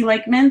 Casey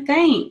Lakeman.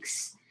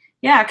 Thanks.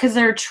 Yeah, because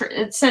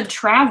it said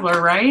Traveler,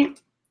 right?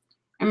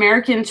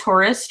 American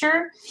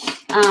Tourister.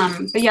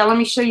 But yeah, let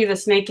me show you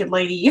this naked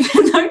lady,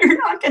 even though you're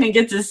not going to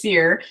get to see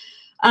her.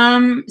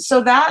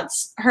 So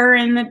that's her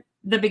in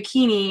the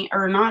bikini,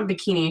 or not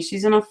bikini.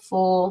 She's in a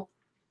full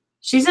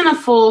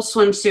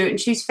swimsuit, and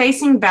she's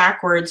facing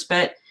backwards,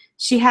 but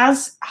she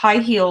has high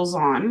heels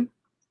on.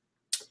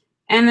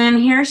 And then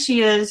here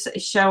she is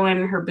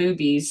showing her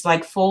boobies,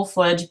 like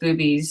full-fledged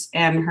boobies,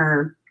 and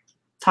her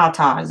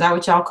tata. Is that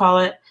what y'all call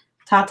it?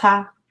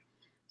 Tata?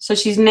 So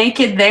she's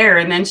naked there,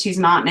 and then she's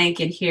not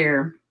naked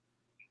here.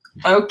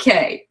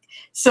 Okay.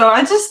 So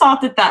I just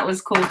thought that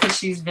was cool because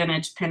she's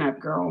vintage pinup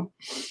girl.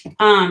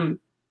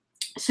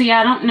 So yeah,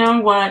 I don't know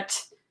what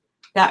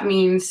that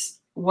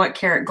means, what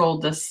karat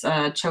gold this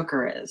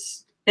choker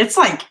is. It's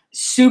like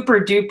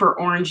super duper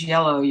orange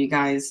yellow, you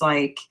guys.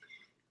 Like,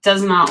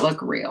 does not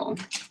look real.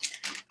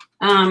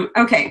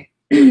 Okay,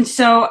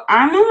 so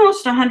I'm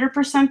almost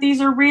 100%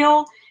 these are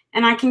real,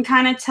 and I can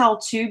kind of tell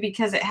too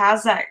because it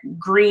has that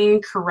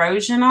green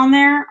corrosion on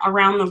there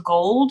around the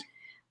gold.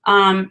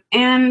 And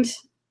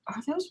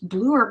are those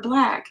blue or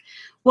black?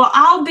 Well,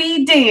 I'll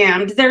be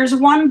damned. There's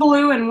one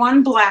blue and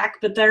one black,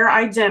 but they're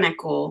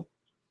identical.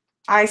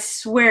 I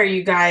swear,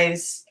 you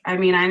guys. I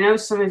mean, I know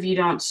some of you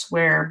don't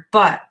swear,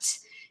 but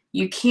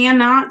you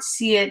cannot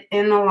see it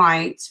in the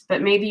light,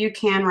 but maybe you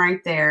can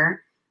right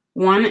there.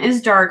 One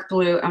is dark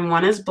blue and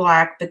one is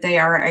black, but they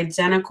are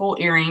identical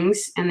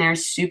earrings, and they're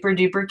super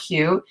duper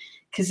cute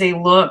because they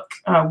look,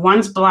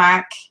 one's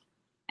black,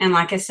 and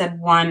like I said,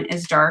 one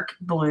is dark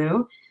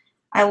blue.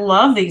 I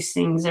love these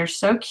things. They're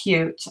so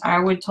cute. I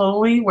would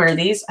totally wear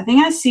these. I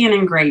think I see an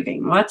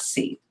engraving. Let's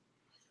see.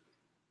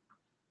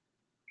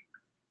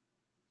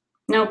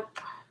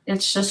 Nope.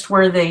 It's just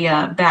where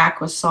the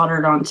back was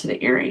soldered onto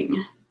the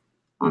earring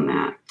on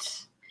that.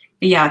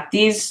 But yeah,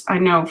 these I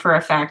know for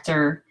a fact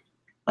are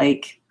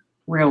like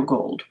real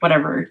gold,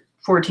 whatever,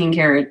 14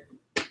 karat,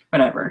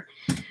 whatever.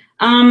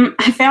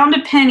 I found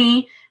a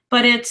penny,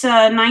 but it's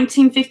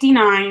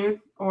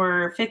 1959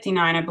 or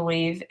 59, I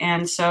believe,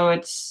 and so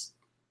it's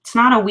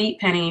not a wheat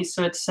penny,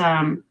 so it's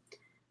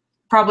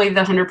probably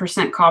the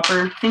 100%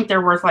 copper. I think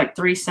they're worth like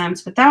 3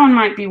 cents, but that one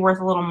might be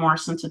worth a little more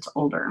since it's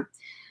older.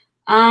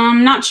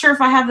 Not sure if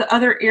I have the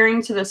other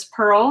earring to this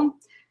pearl.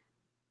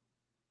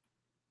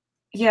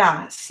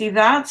 Yeah, see,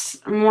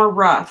 that's more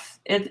rough,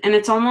 and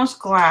it's almost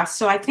glass,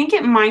 so I think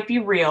it might be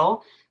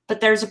real,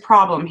 but there's a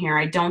problem here.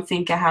 I don't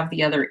think I have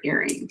the other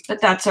earring, but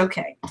that's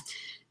okay.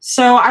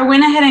 So I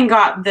went ahead and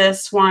got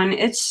this one.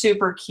 It's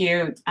super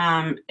cute.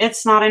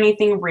 It's not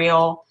anything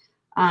real.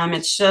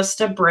 It's just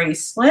a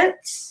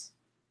bracelet.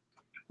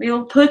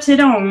 We'll put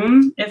it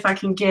on if I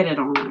can get it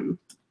on.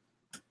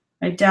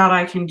 I doubt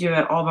I can do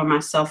it all by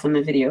myself in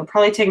the video. It'll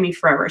probably take me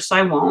forever, so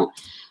I won't.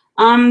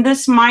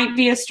 This might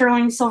be a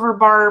sterling silver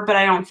bar, but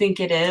I don't think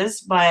it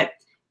is. But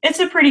it's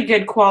a pretty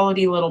good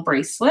quality little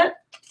bracelet.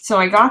 So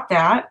I got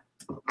that.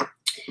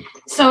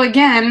 So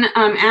again,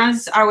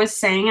 as I was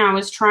saying, I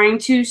was trying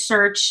to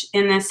search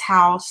in this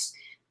house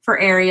for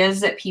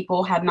areas that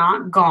people had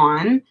not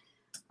gone.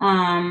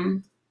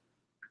 And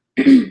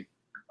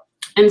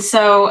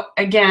so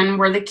again,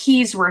 where the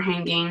keys were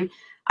hanging,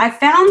 I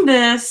found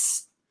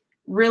this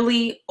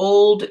really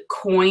old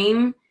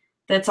coin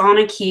that's on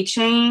a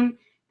keychain.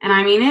 And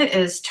I mean, it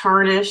is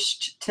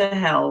tarnished to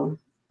hell,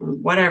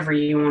 whatever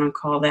you want to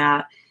call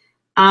that.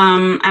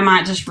 I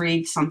might just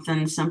read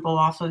something simple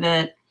off of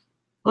it.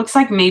 Looks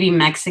like maybe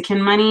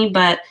Mexican money,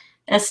 but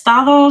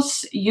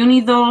Estados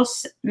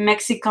Unidos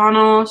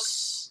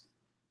Mexicanos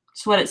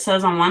is what it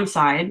says on one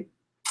side.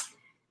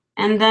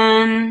 And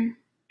then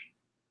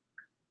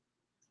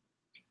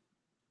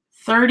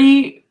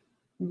 30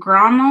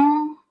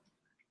 gramos.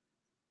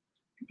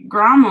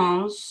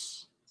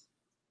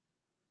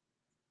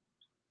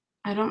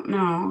 I don't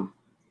know.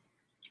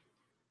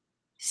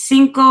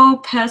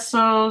 5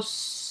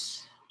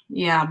 pesos.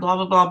 Yeah, blah,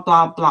 blah, blah,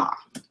 blah, blah.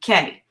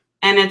 Okay.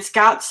 And it's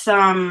got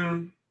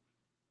some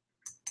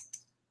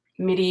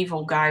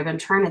medieval guy, but I'm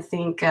trying to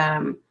think,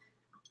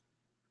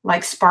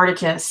 like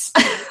Spartacus.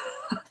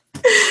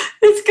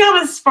 It's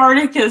got a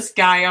Spartacus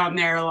guy on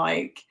there,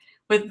 like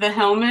with the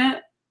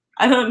helmet.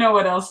 I don't know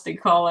what else to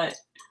call it.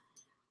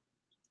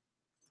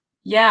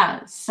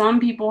 Yeah, some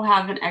people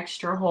have an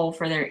extra hole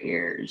for their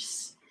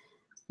ears.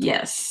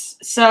 Yes.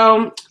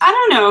 So I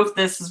don't know if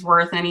this is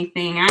worth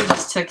anything. I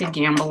just took a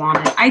gamble on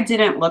it. I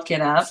didn't look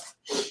it up.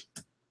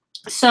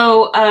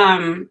 So,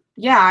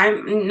 yeah, I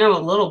know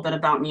a little bit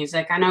about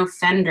music. I know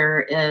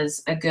Fender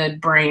is a good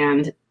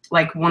brand,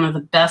 like one of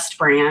the best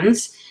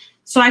brands.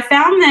 So I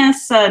found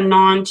this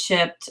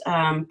non-chipped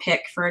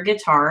pick for a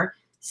guitar.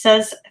 It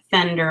says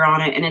Fender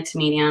on it, and it's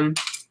medium.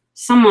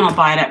 Someone will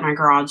buy it at my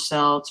garage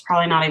sale. It's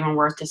probably not even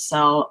worth to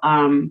sell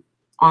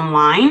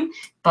online,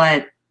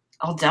 but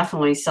I'll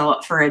definitely sell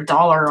it for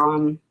 $1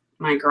 on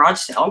my garage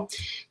sale.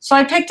 So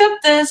I picked up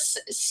this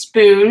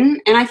spoon,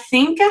 and I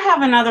think I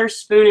have another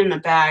spoon in the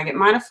bag. It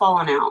might have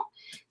fallen out.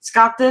 It's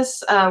got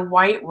this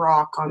white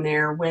rock on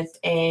there with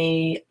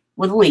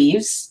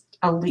leaves,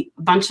 a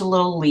bunch of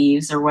little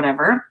leaves or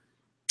whatever.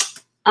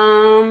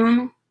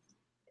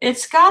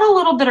 It's got a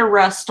little bit of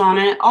rust on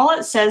it. All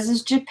it says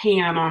is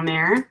Japan on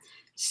there.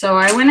 So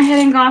I went ahead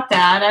and got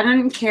that. I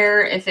didn't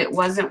care if it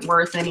wasn't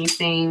worth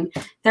anything.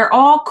 They're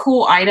all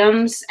cool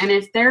items, and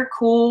if they're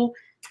cool,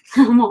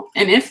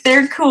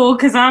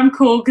 because I'm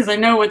cool, because I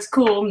know what's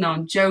cool. No,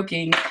 I'm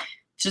joking.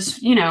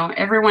 Just, you know,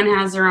 everyone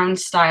has their own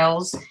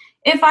styles.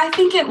 If I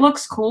think it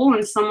looks cool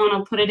and someone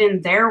will put it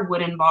in their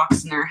wooden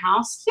box in their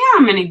house, yeah,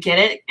 I'm going to get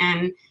it,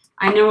 and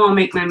I know I'll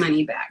make my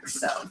money back.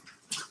 So,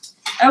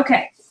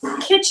 okay,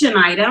 kitchen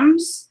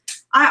items.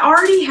 I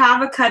already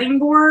have a cutting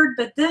board,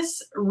 but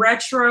this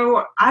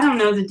retro, I don't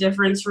know the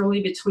difference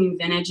really between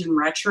vintage and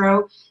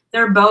retro.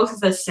 They're both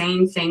the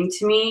same thing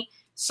to me.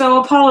 So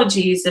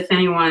apologies if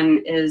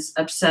anyone is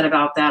upset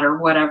about that or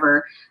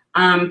whatever.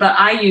 But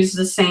I use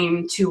the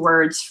same 2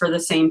 words for the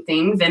same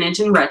thing, vintage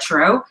and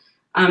retro.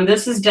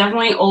 This is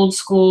definitely old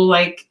school,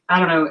 like, I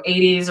don't know,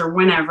 80s or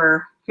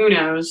whenever. Who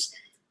knows?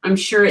 I'm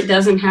sure it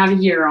doesn't have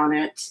a year on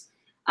it.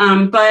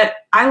 But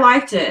I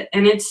liked it,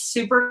 and it's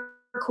super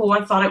cool.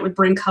 I thought it would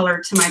bring color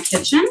to my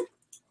kitchen.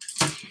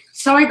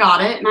 So I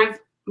got it, and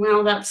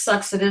well, that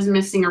sucks. It is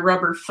missing a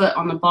rubber foot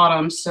on the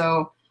bottom,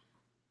 so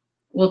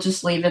we'll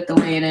just leave it the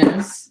way it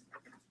is.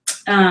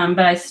 But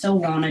I still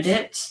wanted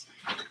it.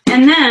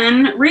 And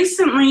then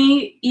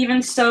recently,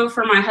 even so,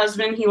 for my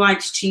husband, he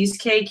likes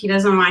cheesecake. He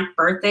doesn't like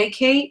birthday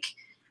cake.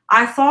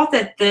 I thought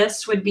that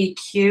this would be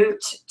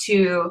cute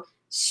to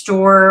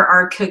store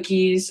our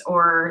cookies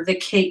or the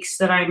cakes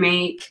that I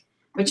make,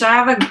 which I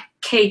have a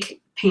cake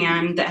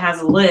pan that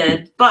has a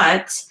lid,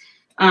 but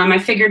I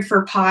figured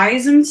for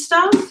pies and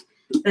stuff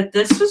that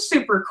this was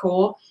super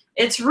cool.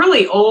 It's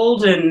really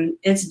old and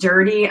it's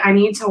dirty. I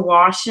need to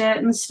wash it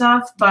and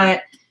stuff, and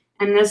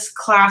this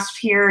clasp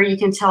here, you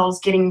can tell is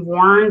getting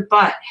worn,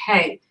 but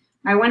hey,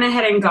 I went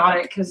ahead and got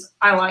it because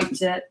I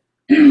liked it.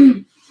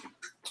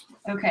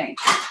 Okay,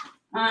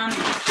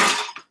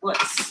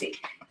 let's see.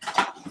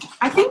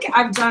 I think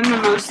I've done the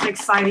most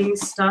exciting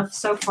stuff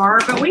so far,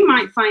 but we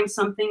might find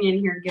something in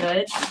here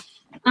good.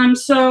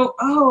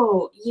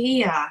 Oh,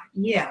 yeah.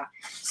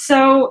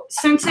 So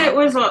since it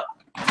was a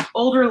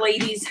older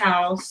lady's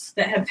house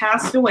that had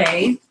passed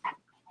away,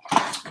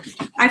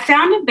 I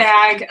found a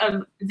bag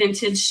of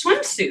vintage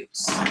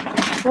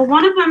swimsuits. Well,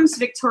 one of them's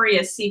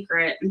Victoria's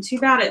Secret, and too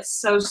bad it's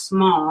so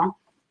small,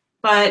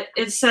 but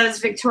it says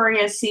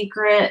Victoria's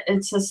Secret.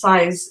 It's a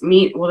size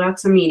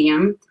that's a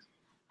medium.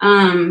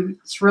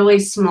 It's really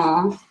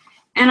small,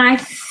 and I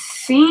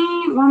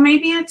think, well,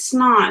 maybe it's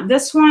not.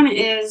 This one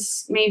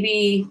is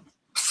maybe,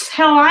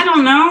 hell, I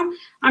don't know.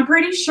 I'm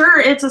pretty sure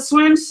it's a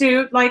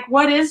swimsuit. Like,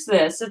 what is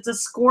this? It's a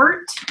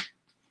skirt.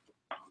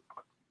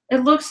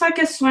 It looks like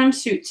a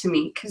swimsuit to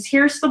me, because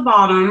here's the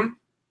bottom.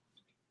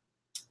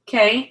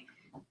 Okay.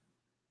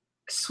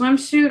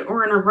 Swimsuit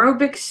or an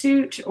aerobic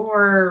suit,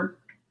 or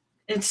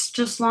it's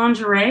just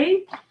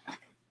lingerie.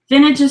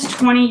 Vintage is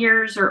 20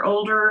 years or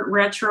older.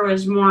 Retro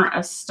is more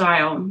a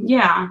style.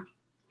 Yeah.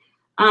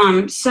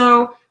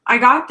 So I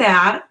got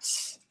that.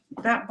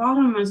 That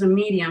bottom was a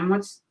medium.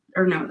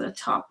 The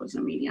top was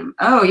a medium.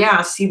 Oh,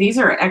 yeah. See, these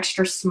are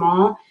extra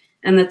small,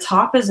 and the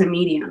top is a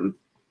medium.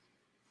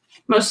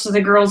 Most of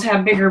the girls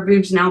have bigger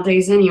boobs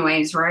nowadays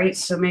anyways, right?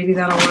 So maybe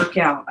that'll work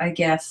out. I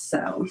guess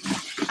so.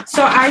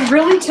 So I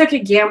really took a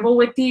gamble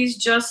with these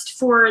just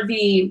for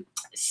the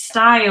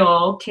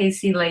style,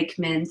 Casey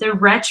Lakeman, the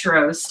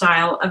retro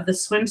style of the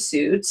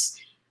swimsuits.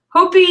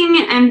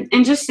 Hoping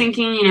and just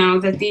thinking, you know,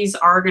 that these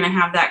are going to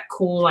have that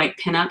cool, like,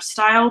 pinup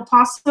style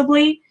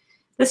possibly.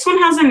 This one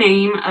has a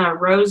name,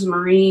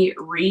 Rosemarie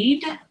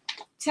Reed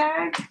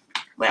tag.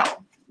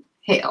 Well,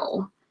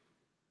 hell.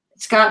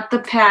 It's got the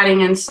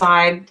padding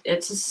inside.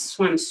 It's a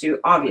swimsuit,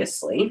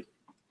 obviously.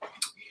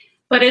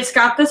 But it's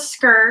got the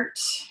skirt.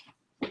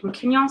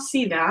 Can y'all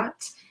see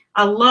that?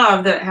 I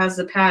love that it has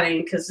the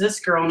padding, because this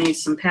girl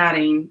needs some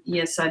padding.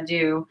 Yes, I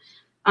do.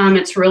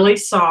 It's really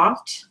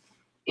soft.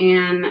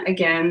 And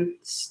again,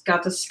 it's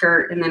got the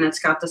skirt, and then it's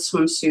got the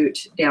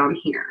swimsuit down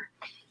here.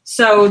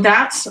 So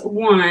that's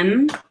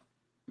one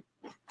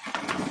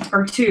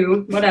or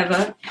two,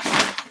 whatever.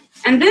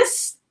 And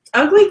this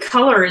ugly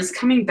color is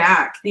coming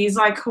back. These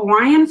like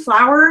Hawaiian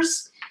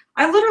flowers.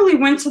 I literally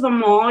went to the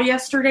mall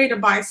yesterday to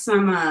buy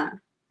some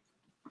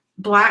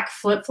black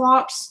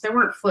flip-flops. They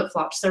weren't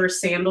flip-flops, they were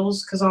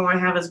sandals because all I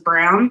have is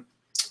brown.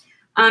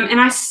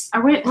 And I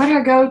went, what did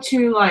I go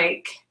to,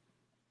 like,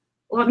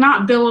 well,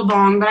 not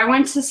Billabong, but I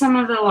went to some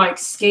of the like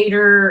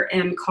skater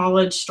and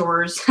college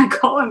stores. I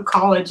call them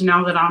college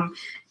now that I'm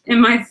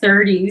in my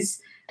 30s.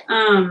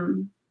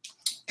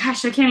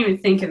 Gosh, I can't even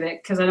think of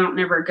it because I don't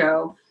never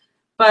go.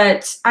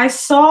 But I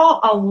saw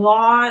a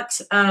lot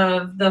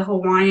of the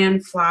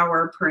Hawaiian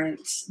flower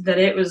prints that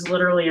it was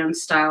literally in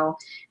style.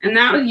 And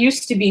that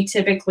used to be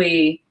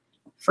typically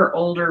for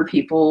older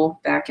people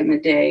back in the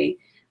day.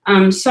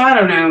 So I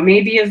don't know,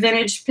 maybe a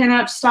vintage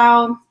pinup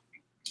style.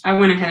 I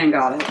went ahead and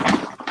got it.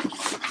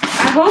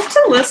 I hope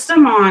to list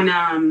them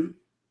on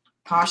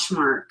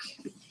Poshmark.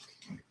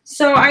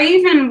 So I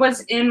even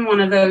was in one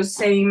of those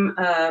same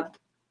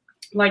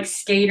like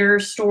skater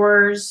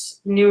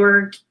stores,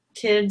 newer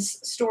kids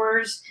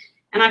stores,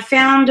 and I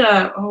found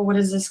oh, what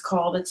is this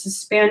called? It's a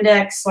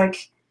spandex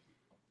like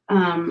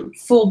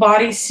full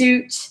body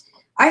suit.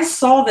 I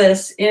saw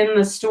this in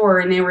the store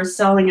and they were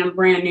selling them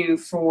brand new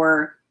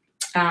for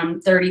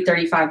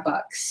 $35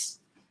 bucks.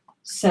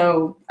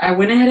 So I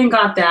went ahead and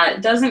got that.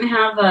 It doesn't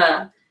have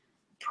a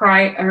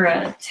price or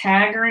a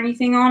tag or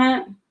anything on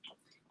it,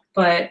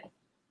 but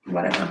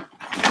whatever.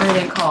 What are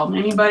they called?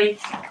 Anybody?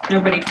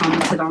 Nobody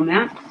commented on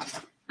that.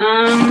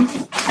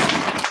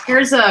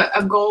 Here's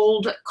a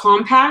gold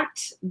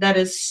compact that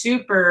is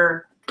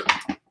super,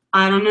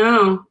 I don't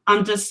know.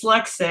 I'm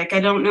dyslexic. I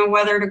don't know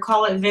whether to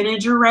call it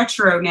vintage or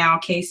retro now,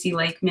 Casey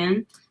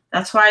Lakeman.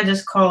 That's why I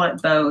just call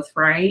it both,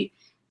 right?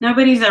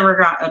 Nobody's ever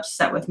got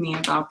upset with me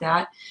about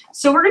that.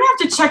 So we're going to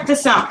have to check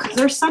this out because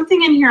there's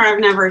something in here I've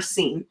never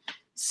seen.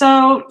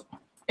 So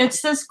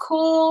it's this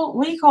cool,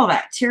 what do you call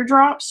that?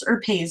 Teardrops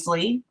or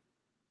paisley?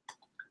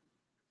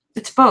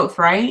 It's both,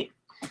 right?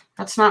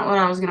 That's not what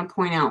I was going to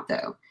point out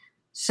though.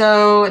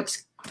 So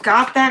it's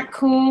got that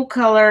cool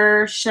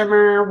color,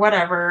 shimmer,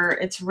 whatever.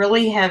 It's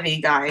really heavy,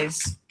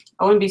 guys.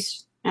 I wouldn't be,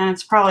 and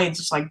it's probably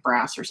just like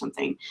brass or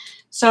something.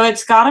 So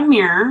it's got a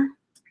mirror.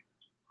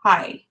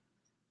 Hi.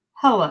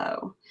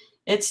 Hello.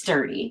 It's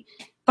dirty.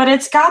 But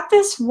it's got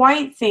this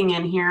white thing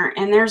in here,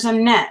 and there's a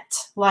net,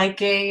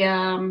 like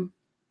a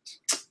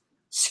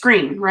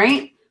screen,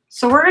 right?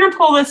 So we're going to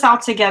pull this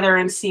out together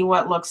and see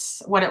what it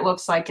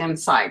looks like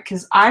inside,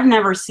 because I've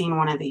never seen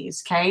one of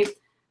these, okay?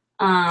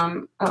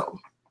 Oh,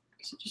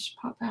 does it just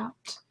pop out?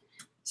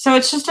 So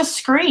it's just a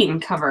screen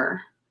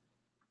cover.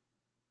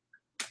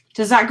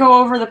 Does that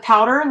go over the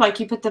powder? Like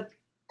you put the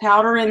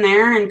powder in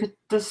there and put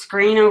the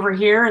screen over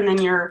here, and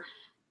then your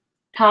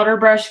powder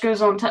brush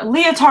goes on top.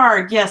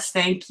 Leotard, yes,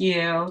 thank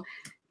you.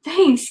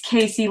 Thanks,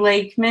 Casey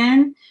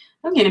Lakeman.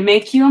 I'm going to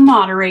make you a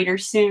moderator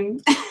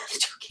soon.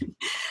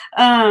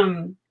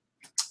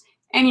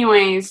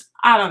 Anyways,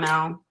 I don't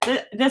know.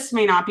 This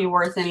may not be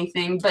worth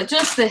anything, but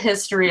just the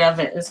history of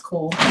it is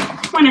cool.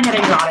 Went ahead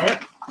and got it.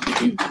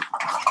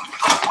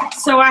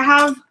 So I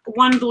have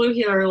one blue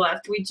heeler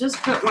left. We just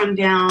put one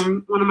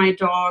down, one of my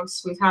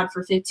dogs we've had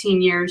for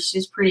 15 years.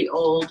 She's pretty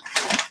old.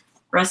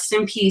 Rest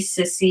in peace,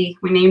 Sissy.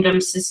 We named him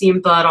Sissy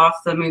and Bud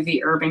off the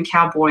movie Urban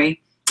Cowboy.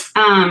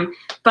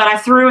 But I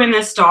threw in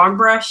this dog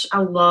brush. I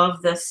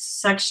love this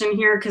section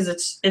here because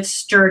it's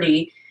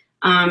sturdy.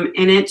 And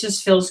it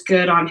just feels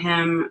good on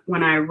him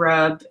when I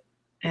rub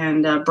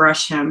and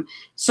brush him.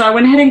 So I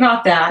went ahead and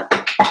got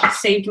that.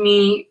 Saved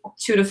me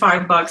 $2 to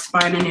 $5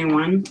 buying a new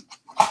one.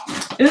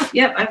 Oop,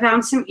 yep, I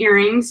found some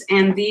earrings,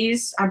 and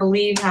these, I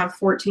believe, have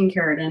 14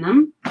 karat in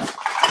them.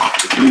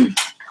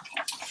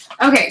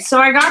 Okay, so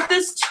I got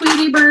this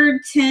Tweety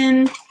Bird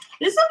tin.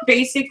 This is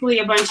basically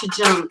a bunch of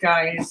junk,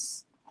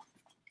 guys.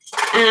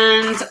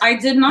 And I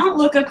did not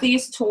look up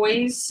these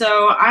toys,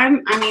 so I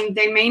mean,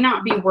 they may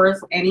not be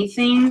worth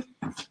anything.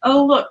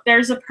 Oh, look,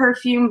 there's a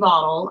perfume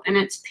bottle, and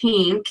it's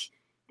pink,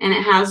 and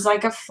it has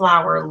like a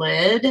flower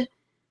lid.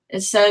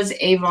 It says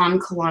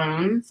Avon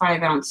Cologne,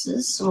 5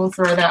 ounces, so we'll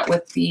throw that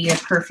with the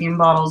perfume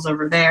bottles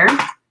over there.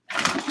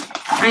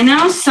 I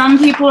know some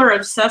people are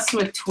obsessed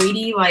with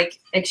Tweety, like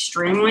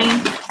extremely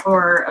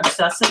or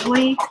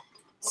obsessively.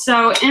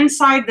 So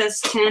inside this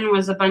tin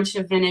was a bunch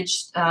of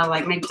vintage,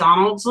 like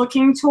McDonald's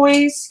looking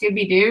toys,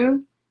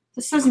 Scooby-Doo.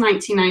 This is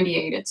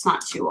 1998. It's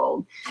not too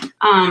old.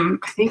 I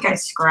think I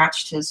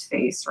scratched his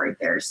face right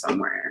there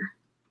somewhere.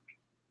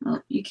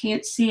 Well, you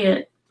can't see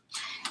it.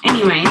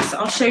 Anyways,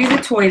 I'll show you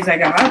the toys I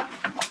got.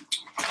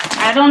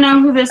 I don't know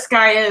who this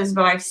guy is,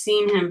 but I've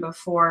seen him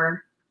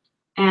before.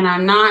 And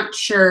I'm not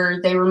sure.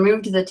 They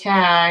removed the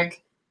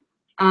tag,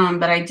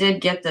 but I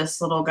did get this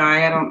little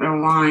guy. I don't know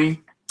why.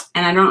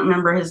 And I don't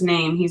remember his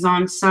name. He's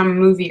on some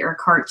movie or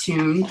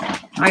cartoon.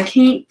 I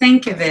can't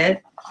think of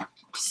it.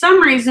 For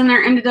some reason,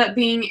 there ended up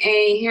being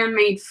a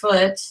handmade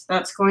foot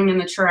that's going in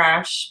the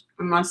trash,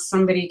 unless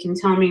somebody can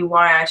tell me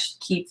why I should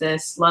keep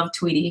this. Love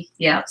Tweety.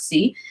 Yeah,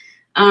 see?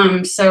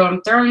 So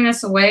I'm throwing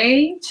this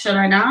away. Should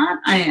I not?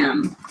 I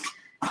am.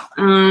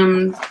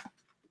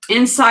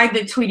 Inside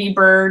the Tweety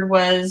Bird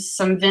was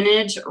some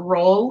vintage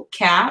roll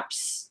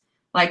caps,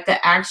 like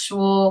the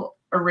actual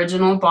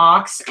original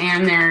box,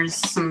 and there's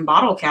some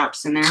bottle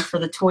caps in there for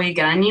the toy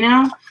gun, you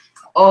know?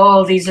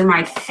 Oh, these are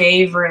my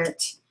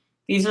favorite.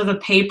 These are the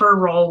paper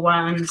roll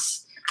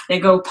ones. They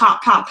go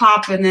pop, pop,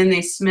 pop, and then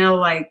they smell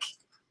like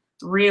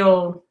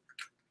real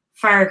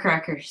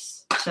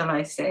firecrackers, shall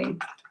I say.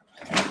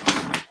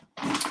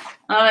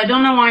 I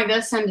don't know why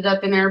this ended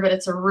up in there, but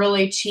it's a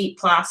really cheap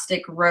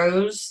plastic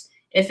rose.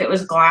 If it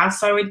was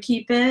glass, I would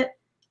keep it.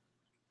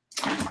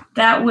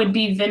 That would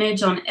be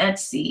vintage on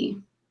Etsy.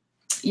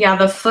 Yeah,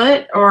 the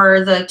foot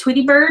or the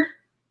Tweety Bird.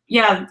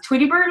 Yeah, the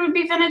Tweety Bird would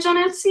be vintage on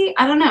Etsy.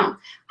 I don't know.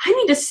 I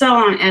need to sell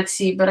on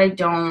Etsy, but I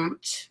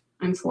don't,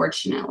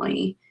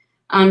 unfortunately.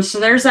 So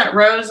there's that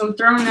rose. I'm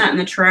throwing that in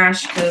the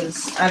trash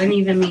because I didn't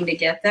even mean to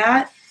get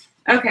that.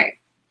 Okay.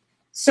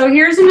 So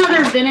here's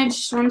another vintage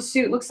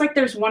swimsuit. Looks like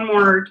there's one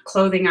more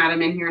clothing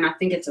item in here, and I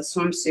think it's a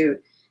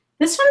swimsuit.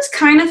 This one's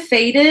kind of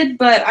faded,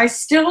 but I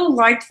still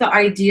liked the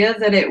idea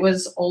that it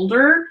was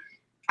older.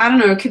 I don't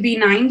know. It could be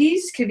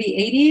 90s, could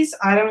be 80s.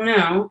 I don't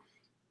know.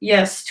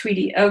 Yes,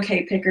 Tweety.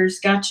 Okay, Pickers.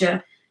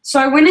 Gotcha.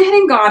 So I went ahead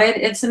and got it.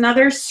 It's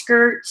another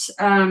skirt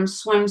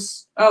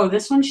swims. Oh,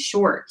 this one's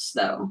shorts,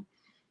 though.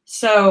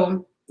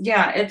 So,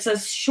 yeah, it's a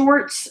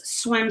shorts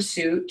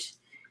swimsuit.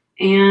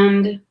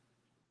 And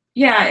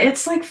yeah,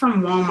 it's like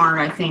from Walmart,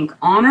 I think.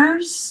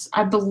 Honors,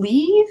 I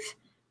believe.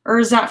 Or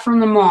is that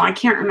from the mall? I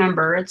can't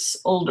remember. It's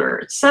older.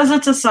 It says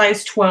it's a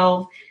size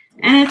 12,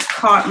 and it's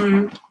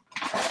cotton.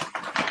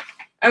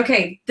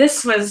 Okay,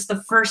 this was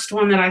the first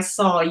one that I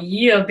saw.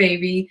 Yeah,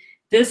 baby.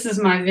 This is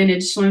my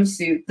vintage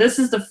swimsuit. This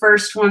is the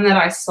first one that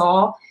I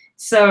saw.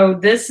 So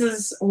this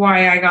is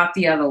why I got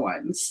the other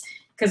ones,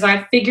 because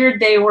I figured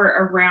they were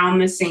around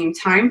the same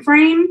time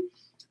frame.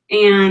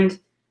 And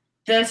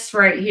this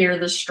right here,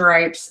 the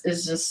stripes,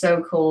 is just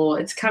so cool.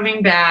 It's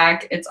coming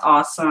back. It's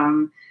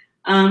awesome.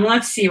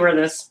 Let's see where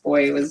this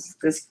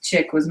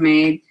chick was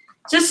made.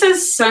 Just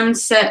says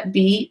Sunset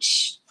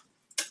Beach,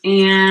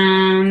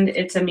 and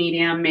it's a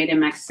medium, made in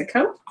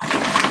Mexico.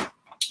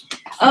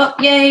 Oh,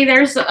 yay,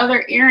 there's the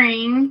other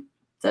earring,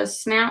 the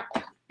snap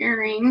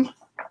earring.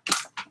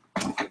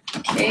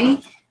 Okay,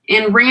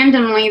 and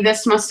randomly,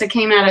 this must have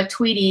came out of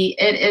Tweety.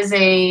 It is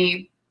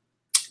a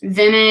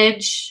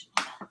vintage,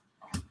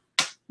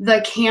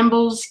 the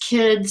Campbell's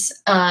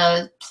Kids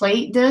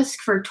plate disc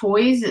for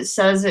toys. It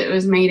says it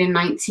was made in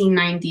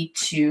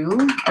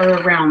 1992, or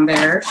around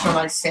there, shall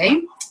I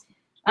say.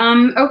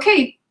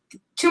 Okay,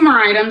 two more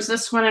items,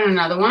 this one and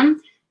another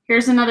one.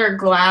 Here's another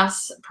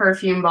glass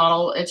perfume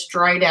bottle. It's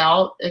dried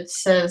out. It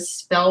says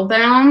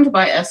Spellbound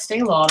by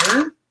Estee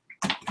Lauder.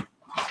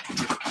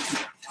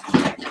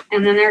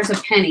 And then there's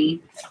a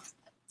penny.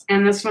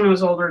 And this one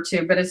was older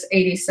too, but it's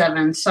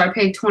 87. So I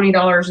paid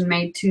 $20 and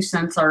made 2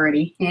 cents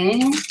already.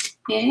 Yeah,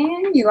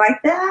 you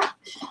like that?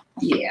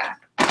 Yeah.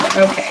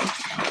 Okay.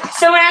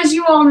 So as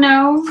you all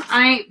know,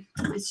 my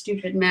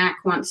stupid Mac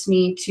wants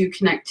me to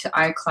connect to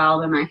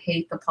iCloud, and I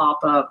hate the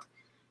pop-up.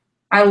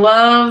 I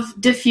love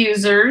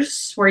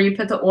diffusers where you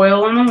put the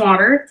oil in the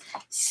water.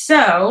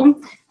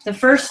 So the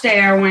first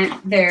day I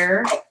went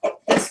there,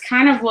 this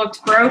kind of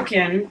looked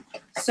broken.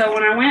 So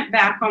when I went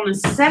back on the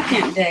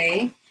second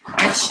day,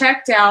 I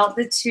checked out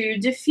the 2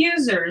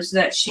 diffusers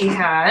that she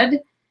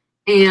had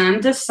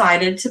and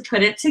decided to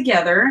put it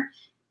together.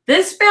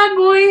 This bad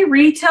boy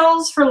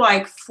retails for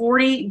like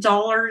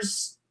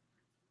 $40,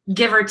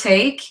 give or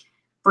take,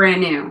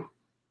 brand new.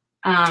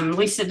 At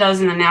least it does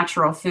in the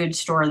natural food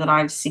store that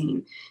I've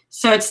seen.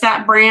 So it's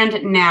that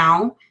brand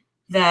now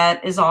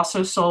that is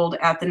also sold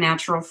at the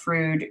natural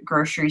food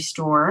grocery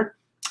store.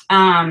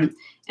 And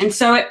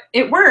so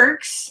it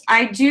works.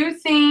 I do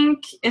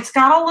think it's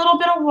got a little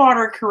bit of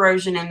water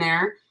corrosion in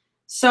there.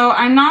 So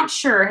I'm not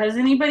sure. Has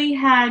anybody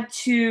had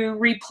to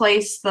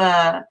replace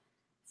the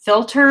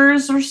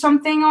filters or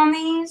something on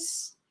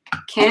these?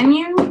 Can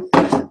you?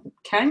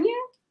 Can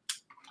you?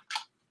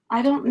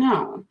 I don't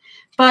know.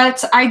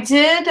 But I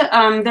did,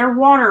 their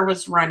water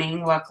was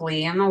running,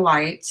 luckily, and the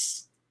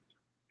lights.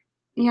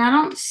 Yeah, I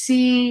don't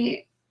see,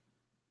 it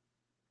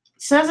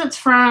says it's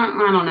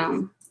from, I don't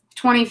know,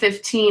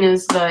 2015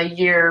 is the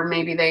year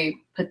maybe they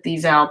put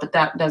these out, but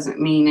that doesn't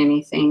mean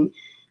anything.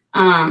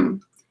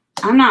 I'm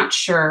not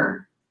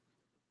sure.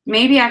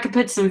 Maybe I could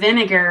put some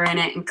vinegar in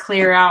it and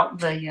clear out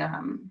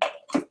the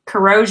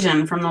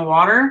corrosion from the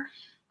water.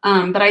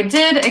 But I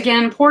did,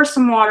 again, pour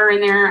some water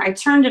in there. I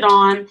turned it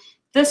on.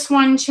 This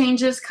one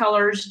changes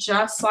colors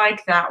just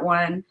like that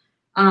one.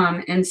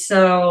 And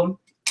so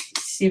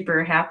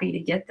super happy to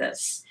get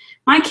this.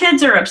 My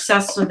kids are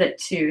obsessed with it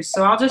too.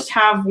 So I'll just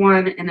have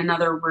one in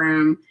another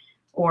room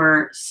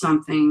or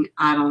something.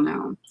 I don't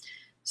know.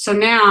 So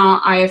now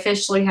I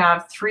officially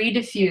have 3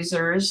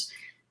 diffusers.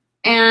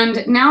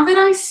 And now that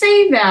I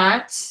say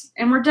that,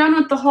 and we're done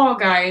with the haul,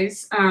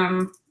 guys,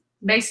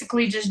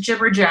 basically just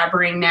jibber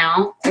jabbering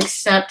now,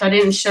 except I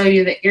didn't show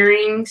you the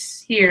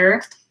earrings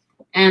here.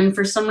 And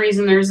for some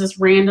reason, there's this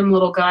random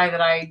little guy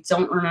that I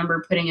don't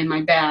remember putting in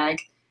my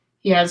bag.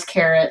 He has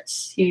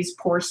carrots. He's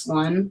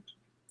porcelain,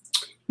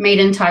 made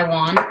in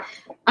Taiwan.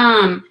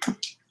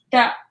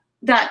 That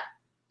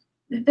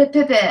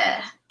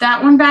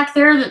one back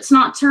there that's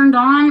not turned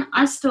on,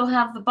 I still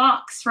have the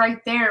box right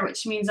there,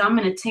 which means I'm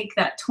going to take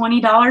that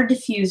 $20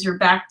 diffuser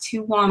back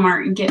to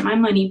Walmart and get my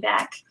money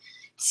back.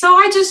 So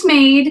I just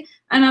made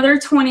another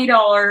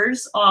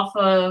 $20 off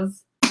of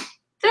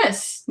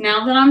this,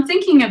 now that I'm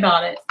thinking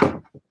about it.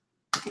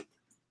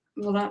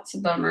 Well, that's a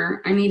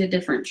bummer. I need a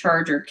different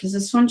charger because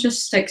this one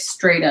just sticks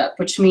straight up,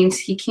 which means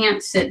he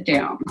can't sit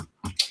down.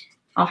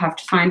 I'll have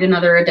to find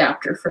another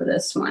adapter for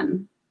this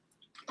one.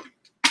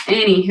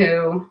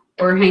 Anywho,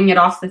 or hang it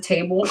off the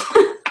table,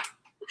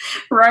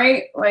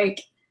 right?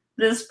 Like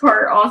this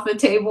part off the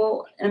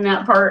table and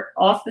that part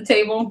off the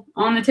table,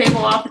 on the table,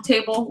 off the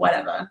table,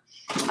 whatever.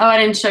 Oh, I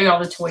didn't show you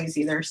all the toys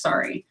either.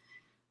 Sorry.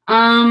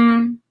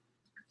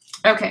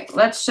 Okay,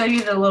 let's show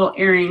you the little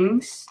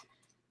earrings.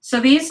 So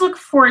these look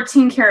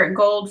 14 karat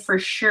gold for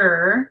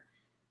sure.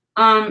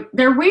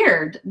 They're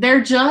weird.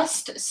 They're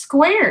just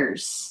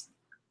squares.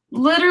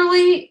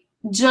 Literally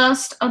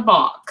just a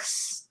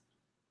box.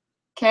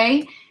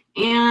 Okay?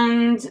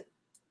 And,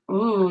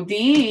 ooh,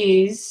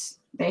 these,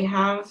 they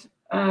have,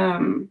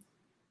 oh,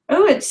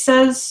 it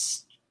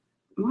says,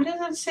 what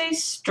does it say?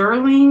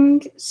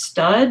 Sterling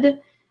stud.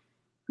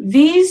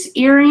 These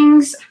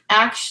earrings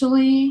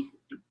actually,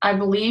 I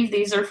believe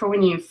these are for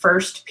when you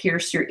first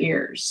pierce your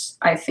ears,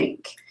 I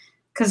think.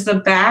 Because the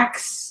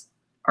backs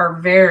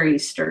are very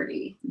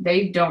sturdy.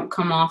 They don't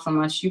come off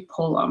unless you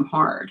pull them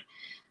hard.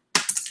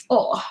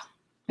 Oh,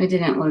 I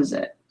didn't lose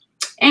it.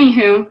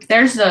 Anywho,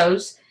 there's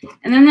those.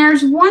 And then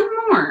there's one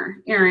more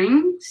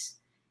earrings.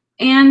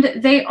 And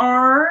they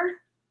are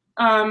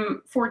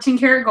 14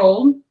 karat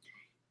gold.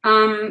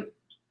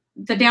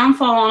 The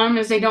downfall on them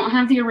is they don't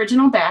have the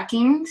original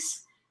backings.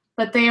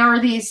 But they are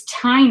these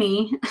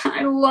tiny,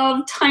 I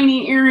love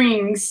tiny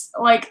earrings.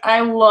 Like,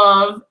 I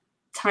love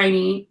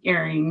tiny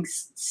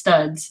earrings,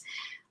 studs.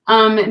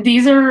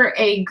 These are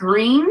a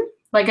green,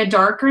 like a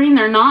dark green.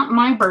 They're not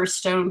my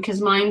birthstone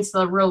because mine's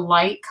the real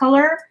light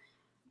color.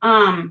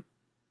 Are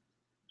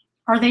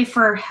they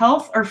for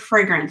health or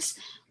fragrance?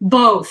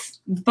 Both,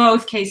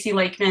 Casey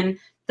Lakeman.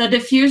 The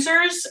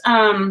diffusers,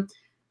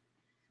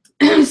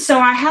 so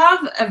I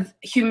have a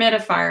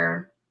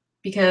humidifier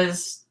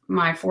because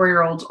my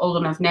 4-year-old's old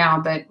enough now,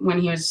 but when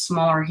he was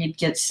smaller, he'd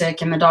get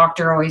sick, and the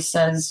doctor always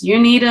says, you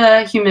need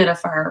a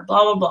humidifier,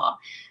 blah, blah, blah.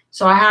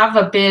 So I have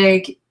a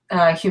big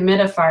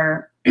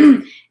humidifier,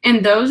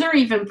 and those are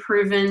even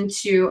proven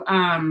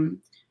to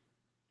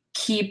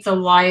keep the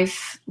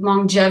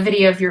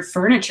longevity of your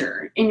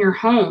furniture in your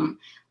home.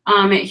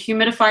 It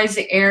humidifies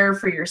the air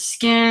for your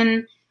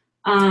skin,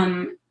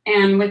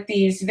 and with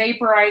these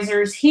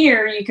vaporizers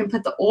here, you can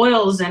put the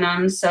oils in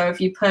them. So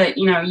if you put,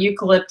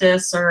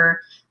 eucalyptus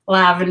or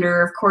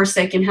lavender, of course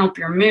they can help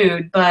your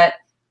mood, but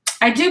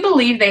I do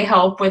believe they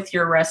help with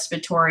your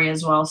respiratory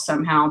as well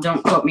somehow.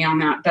 Don't quote me on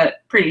that, but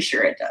pretty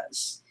sure it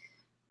does.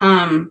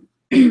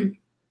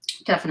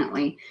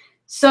 Definitely.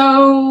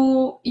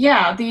 So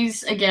yeah,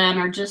 these again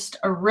are just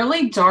a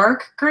really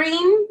dark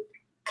green,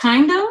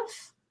 kind of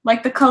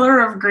like the color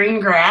of green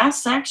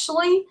grass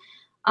actually.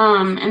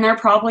 And they're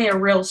probably a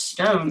real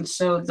stone,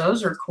 so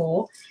those are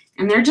cool.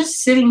 And they're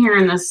just sitting here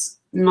in this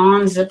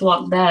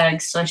non-Ziploc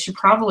bag, so I should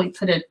probably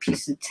put a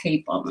piece of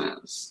tape on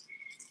those.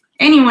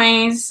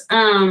 Anyways,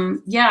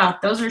 yeah,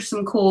 those are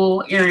some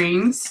cool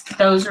earrings.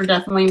 Those are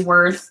definitely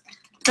worth,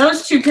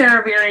 those 2 pair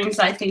of earrings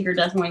I think are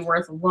definitely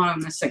worth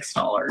alone the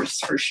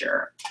 $6 for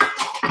sure.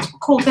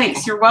 Cool,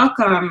 thanks. You're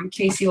welcome,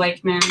 Casey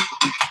Lakeman.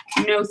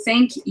 No,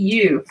 thank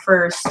you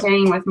for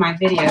staying with my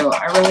video.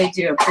 I really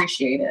do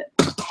appreciate it.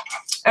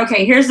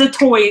 Okay, here's the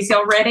toys.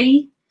 Y'all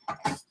ready?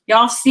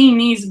 Y'all seen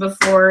these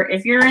before.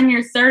 If you're in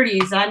your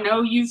 30s, I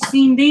know you've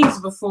seen these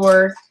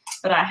before,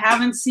 but I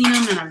haven't seen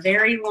them in a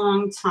very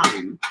long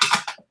time.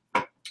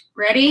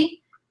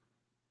 Ready?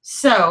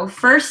 So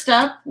first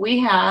up, we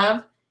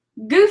have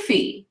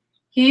Goofy.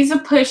 He's a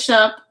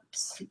push-up,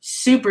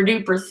 super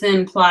duper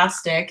thin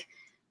plastic,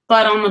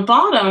 but on the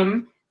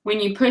bottom, when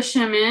you push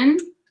him in,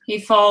 he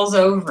falls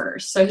over.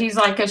 So he's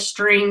like a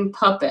string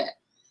puppet.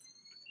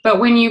 But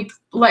when you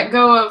let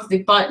go of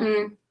the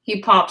button,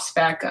 he pops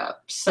back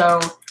up. So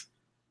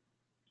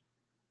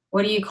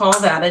what do you call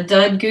that? A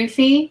dud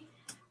Goofy?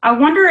 I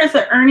wonder if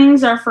the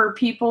earrings are for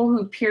people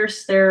who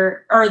pierce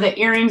their, or the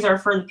earrings are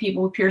for the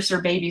people who pierce their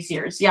baby's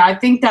ears. Yeah, I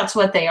think that's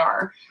what they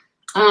are.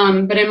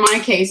 But in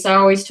my case, I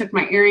always took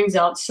my earrings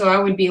out, so I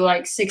would be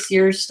like 6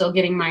 years old, still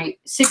getting my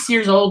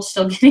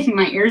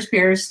ears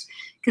pierced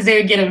because they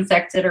would get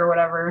infected or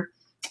whatever.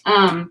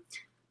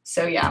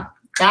 So yeah,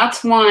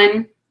 that's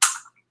one.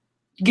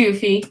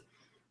 Goofy.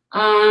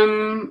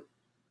 Does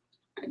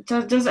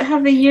it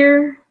have the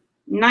year?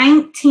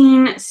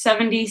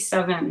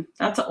 1977.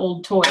 That's an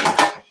old toy.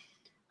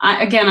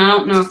 Again, I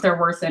don't know if they're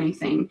worth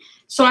anything.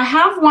 So I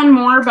have one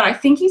more, but I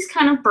think he's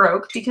kind of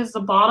broke because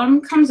the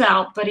bottom comes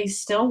out, but he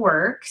still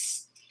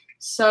works.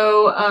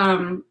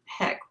 So,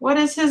 heck, what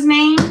is his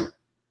name?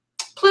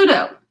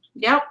 Pluto.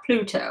 Yep,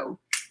 Pluto.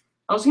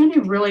 I was going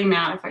to be really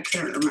mad if I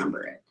couldn't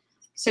remember it.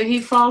 So he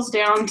falls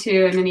down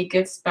too, and then he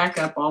gets back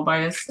up all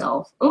by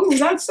himself. Oh,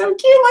 that's so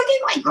cute looking,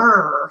 like,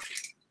 grr.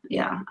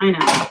 Yeah, I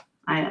know.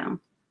 I know.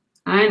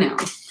 I know.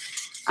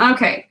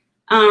 Okay.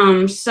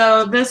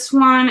 So this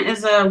one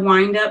is a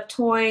wind-up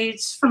toy.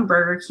 It's from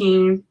Burger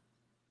King.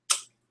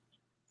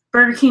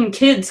 Burger King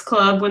Kids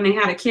Club, when they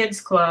had a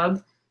kids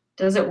club.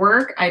 Does it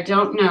work? I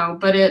don't know,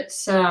 but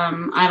it's,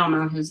 I don't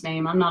know his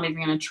name. I'm not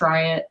even going to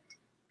try it.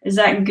 Is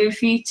that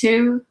Goofy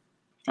too?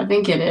 I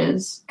think it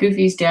is.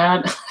 Goofy's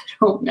dad. I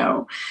don't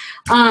know.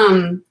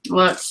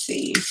 Let's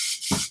see.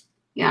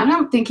 Yeah, I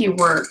don't think he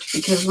worked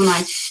because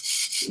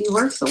he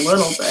works a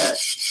little bit.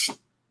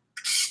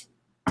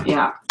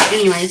 Yeah.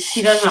 Anyways,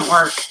 he doesn't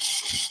work.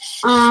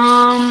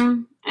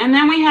 And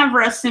then we have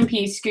Rest in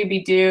Peace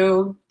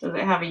Scooby-Doo. Does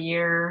it have a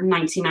year?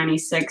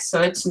 1996,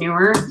 so it's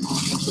newer.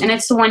 And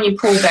it's the one you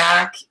pull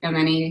back and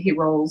then he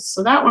rolls.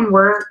 So that one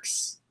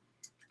works.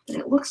 But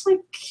it looks like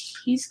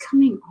he's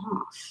coming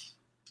off.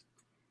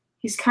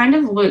 He's kind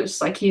of loose,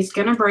 like he's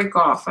gonna break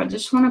off. I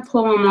just want to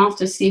pull him off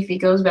to see if he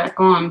goes back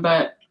on,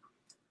 but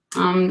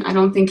I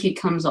don't think he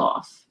comes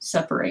off,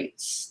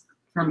 separates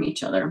from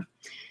each other.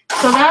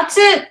 So that's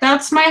it.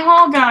 That's my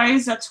haul,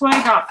 guys. That's what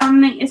I got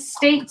from the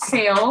estate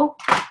sale.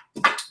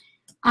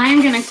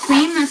 I'm gonna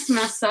clean this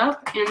mess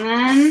up, and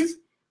then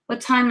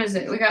what time is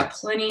it? We got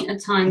plenty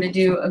of time to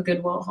do a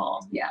Goodwill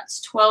haul. Yeah,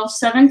 it's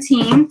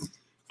 12:17,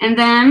 and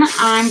then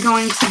I'm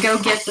going to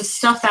go get the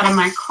stuff out of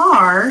my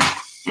car.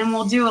 And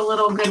we'll do a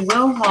little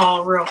Goodwill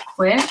haul real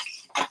quick.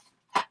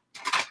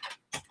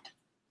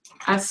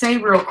 I say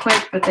real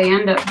quick, but they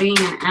end up being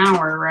an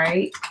hour,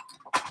 right?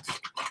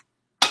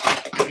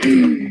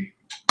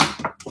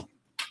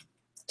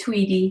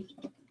 Tweety.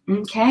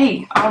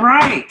 Okay, all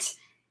right.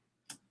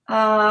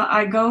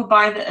 I go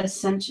by the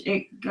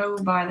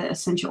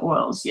essential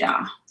oils,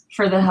 yeah,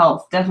 for the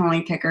health.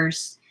 Definitely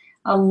Pickers.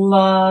 I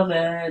love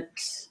it.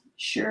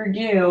 Sure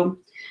do.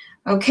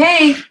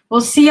 Okay, we'll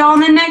see y'all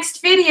in the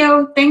next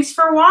video. Thanks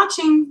for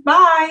watching.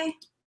 Bye.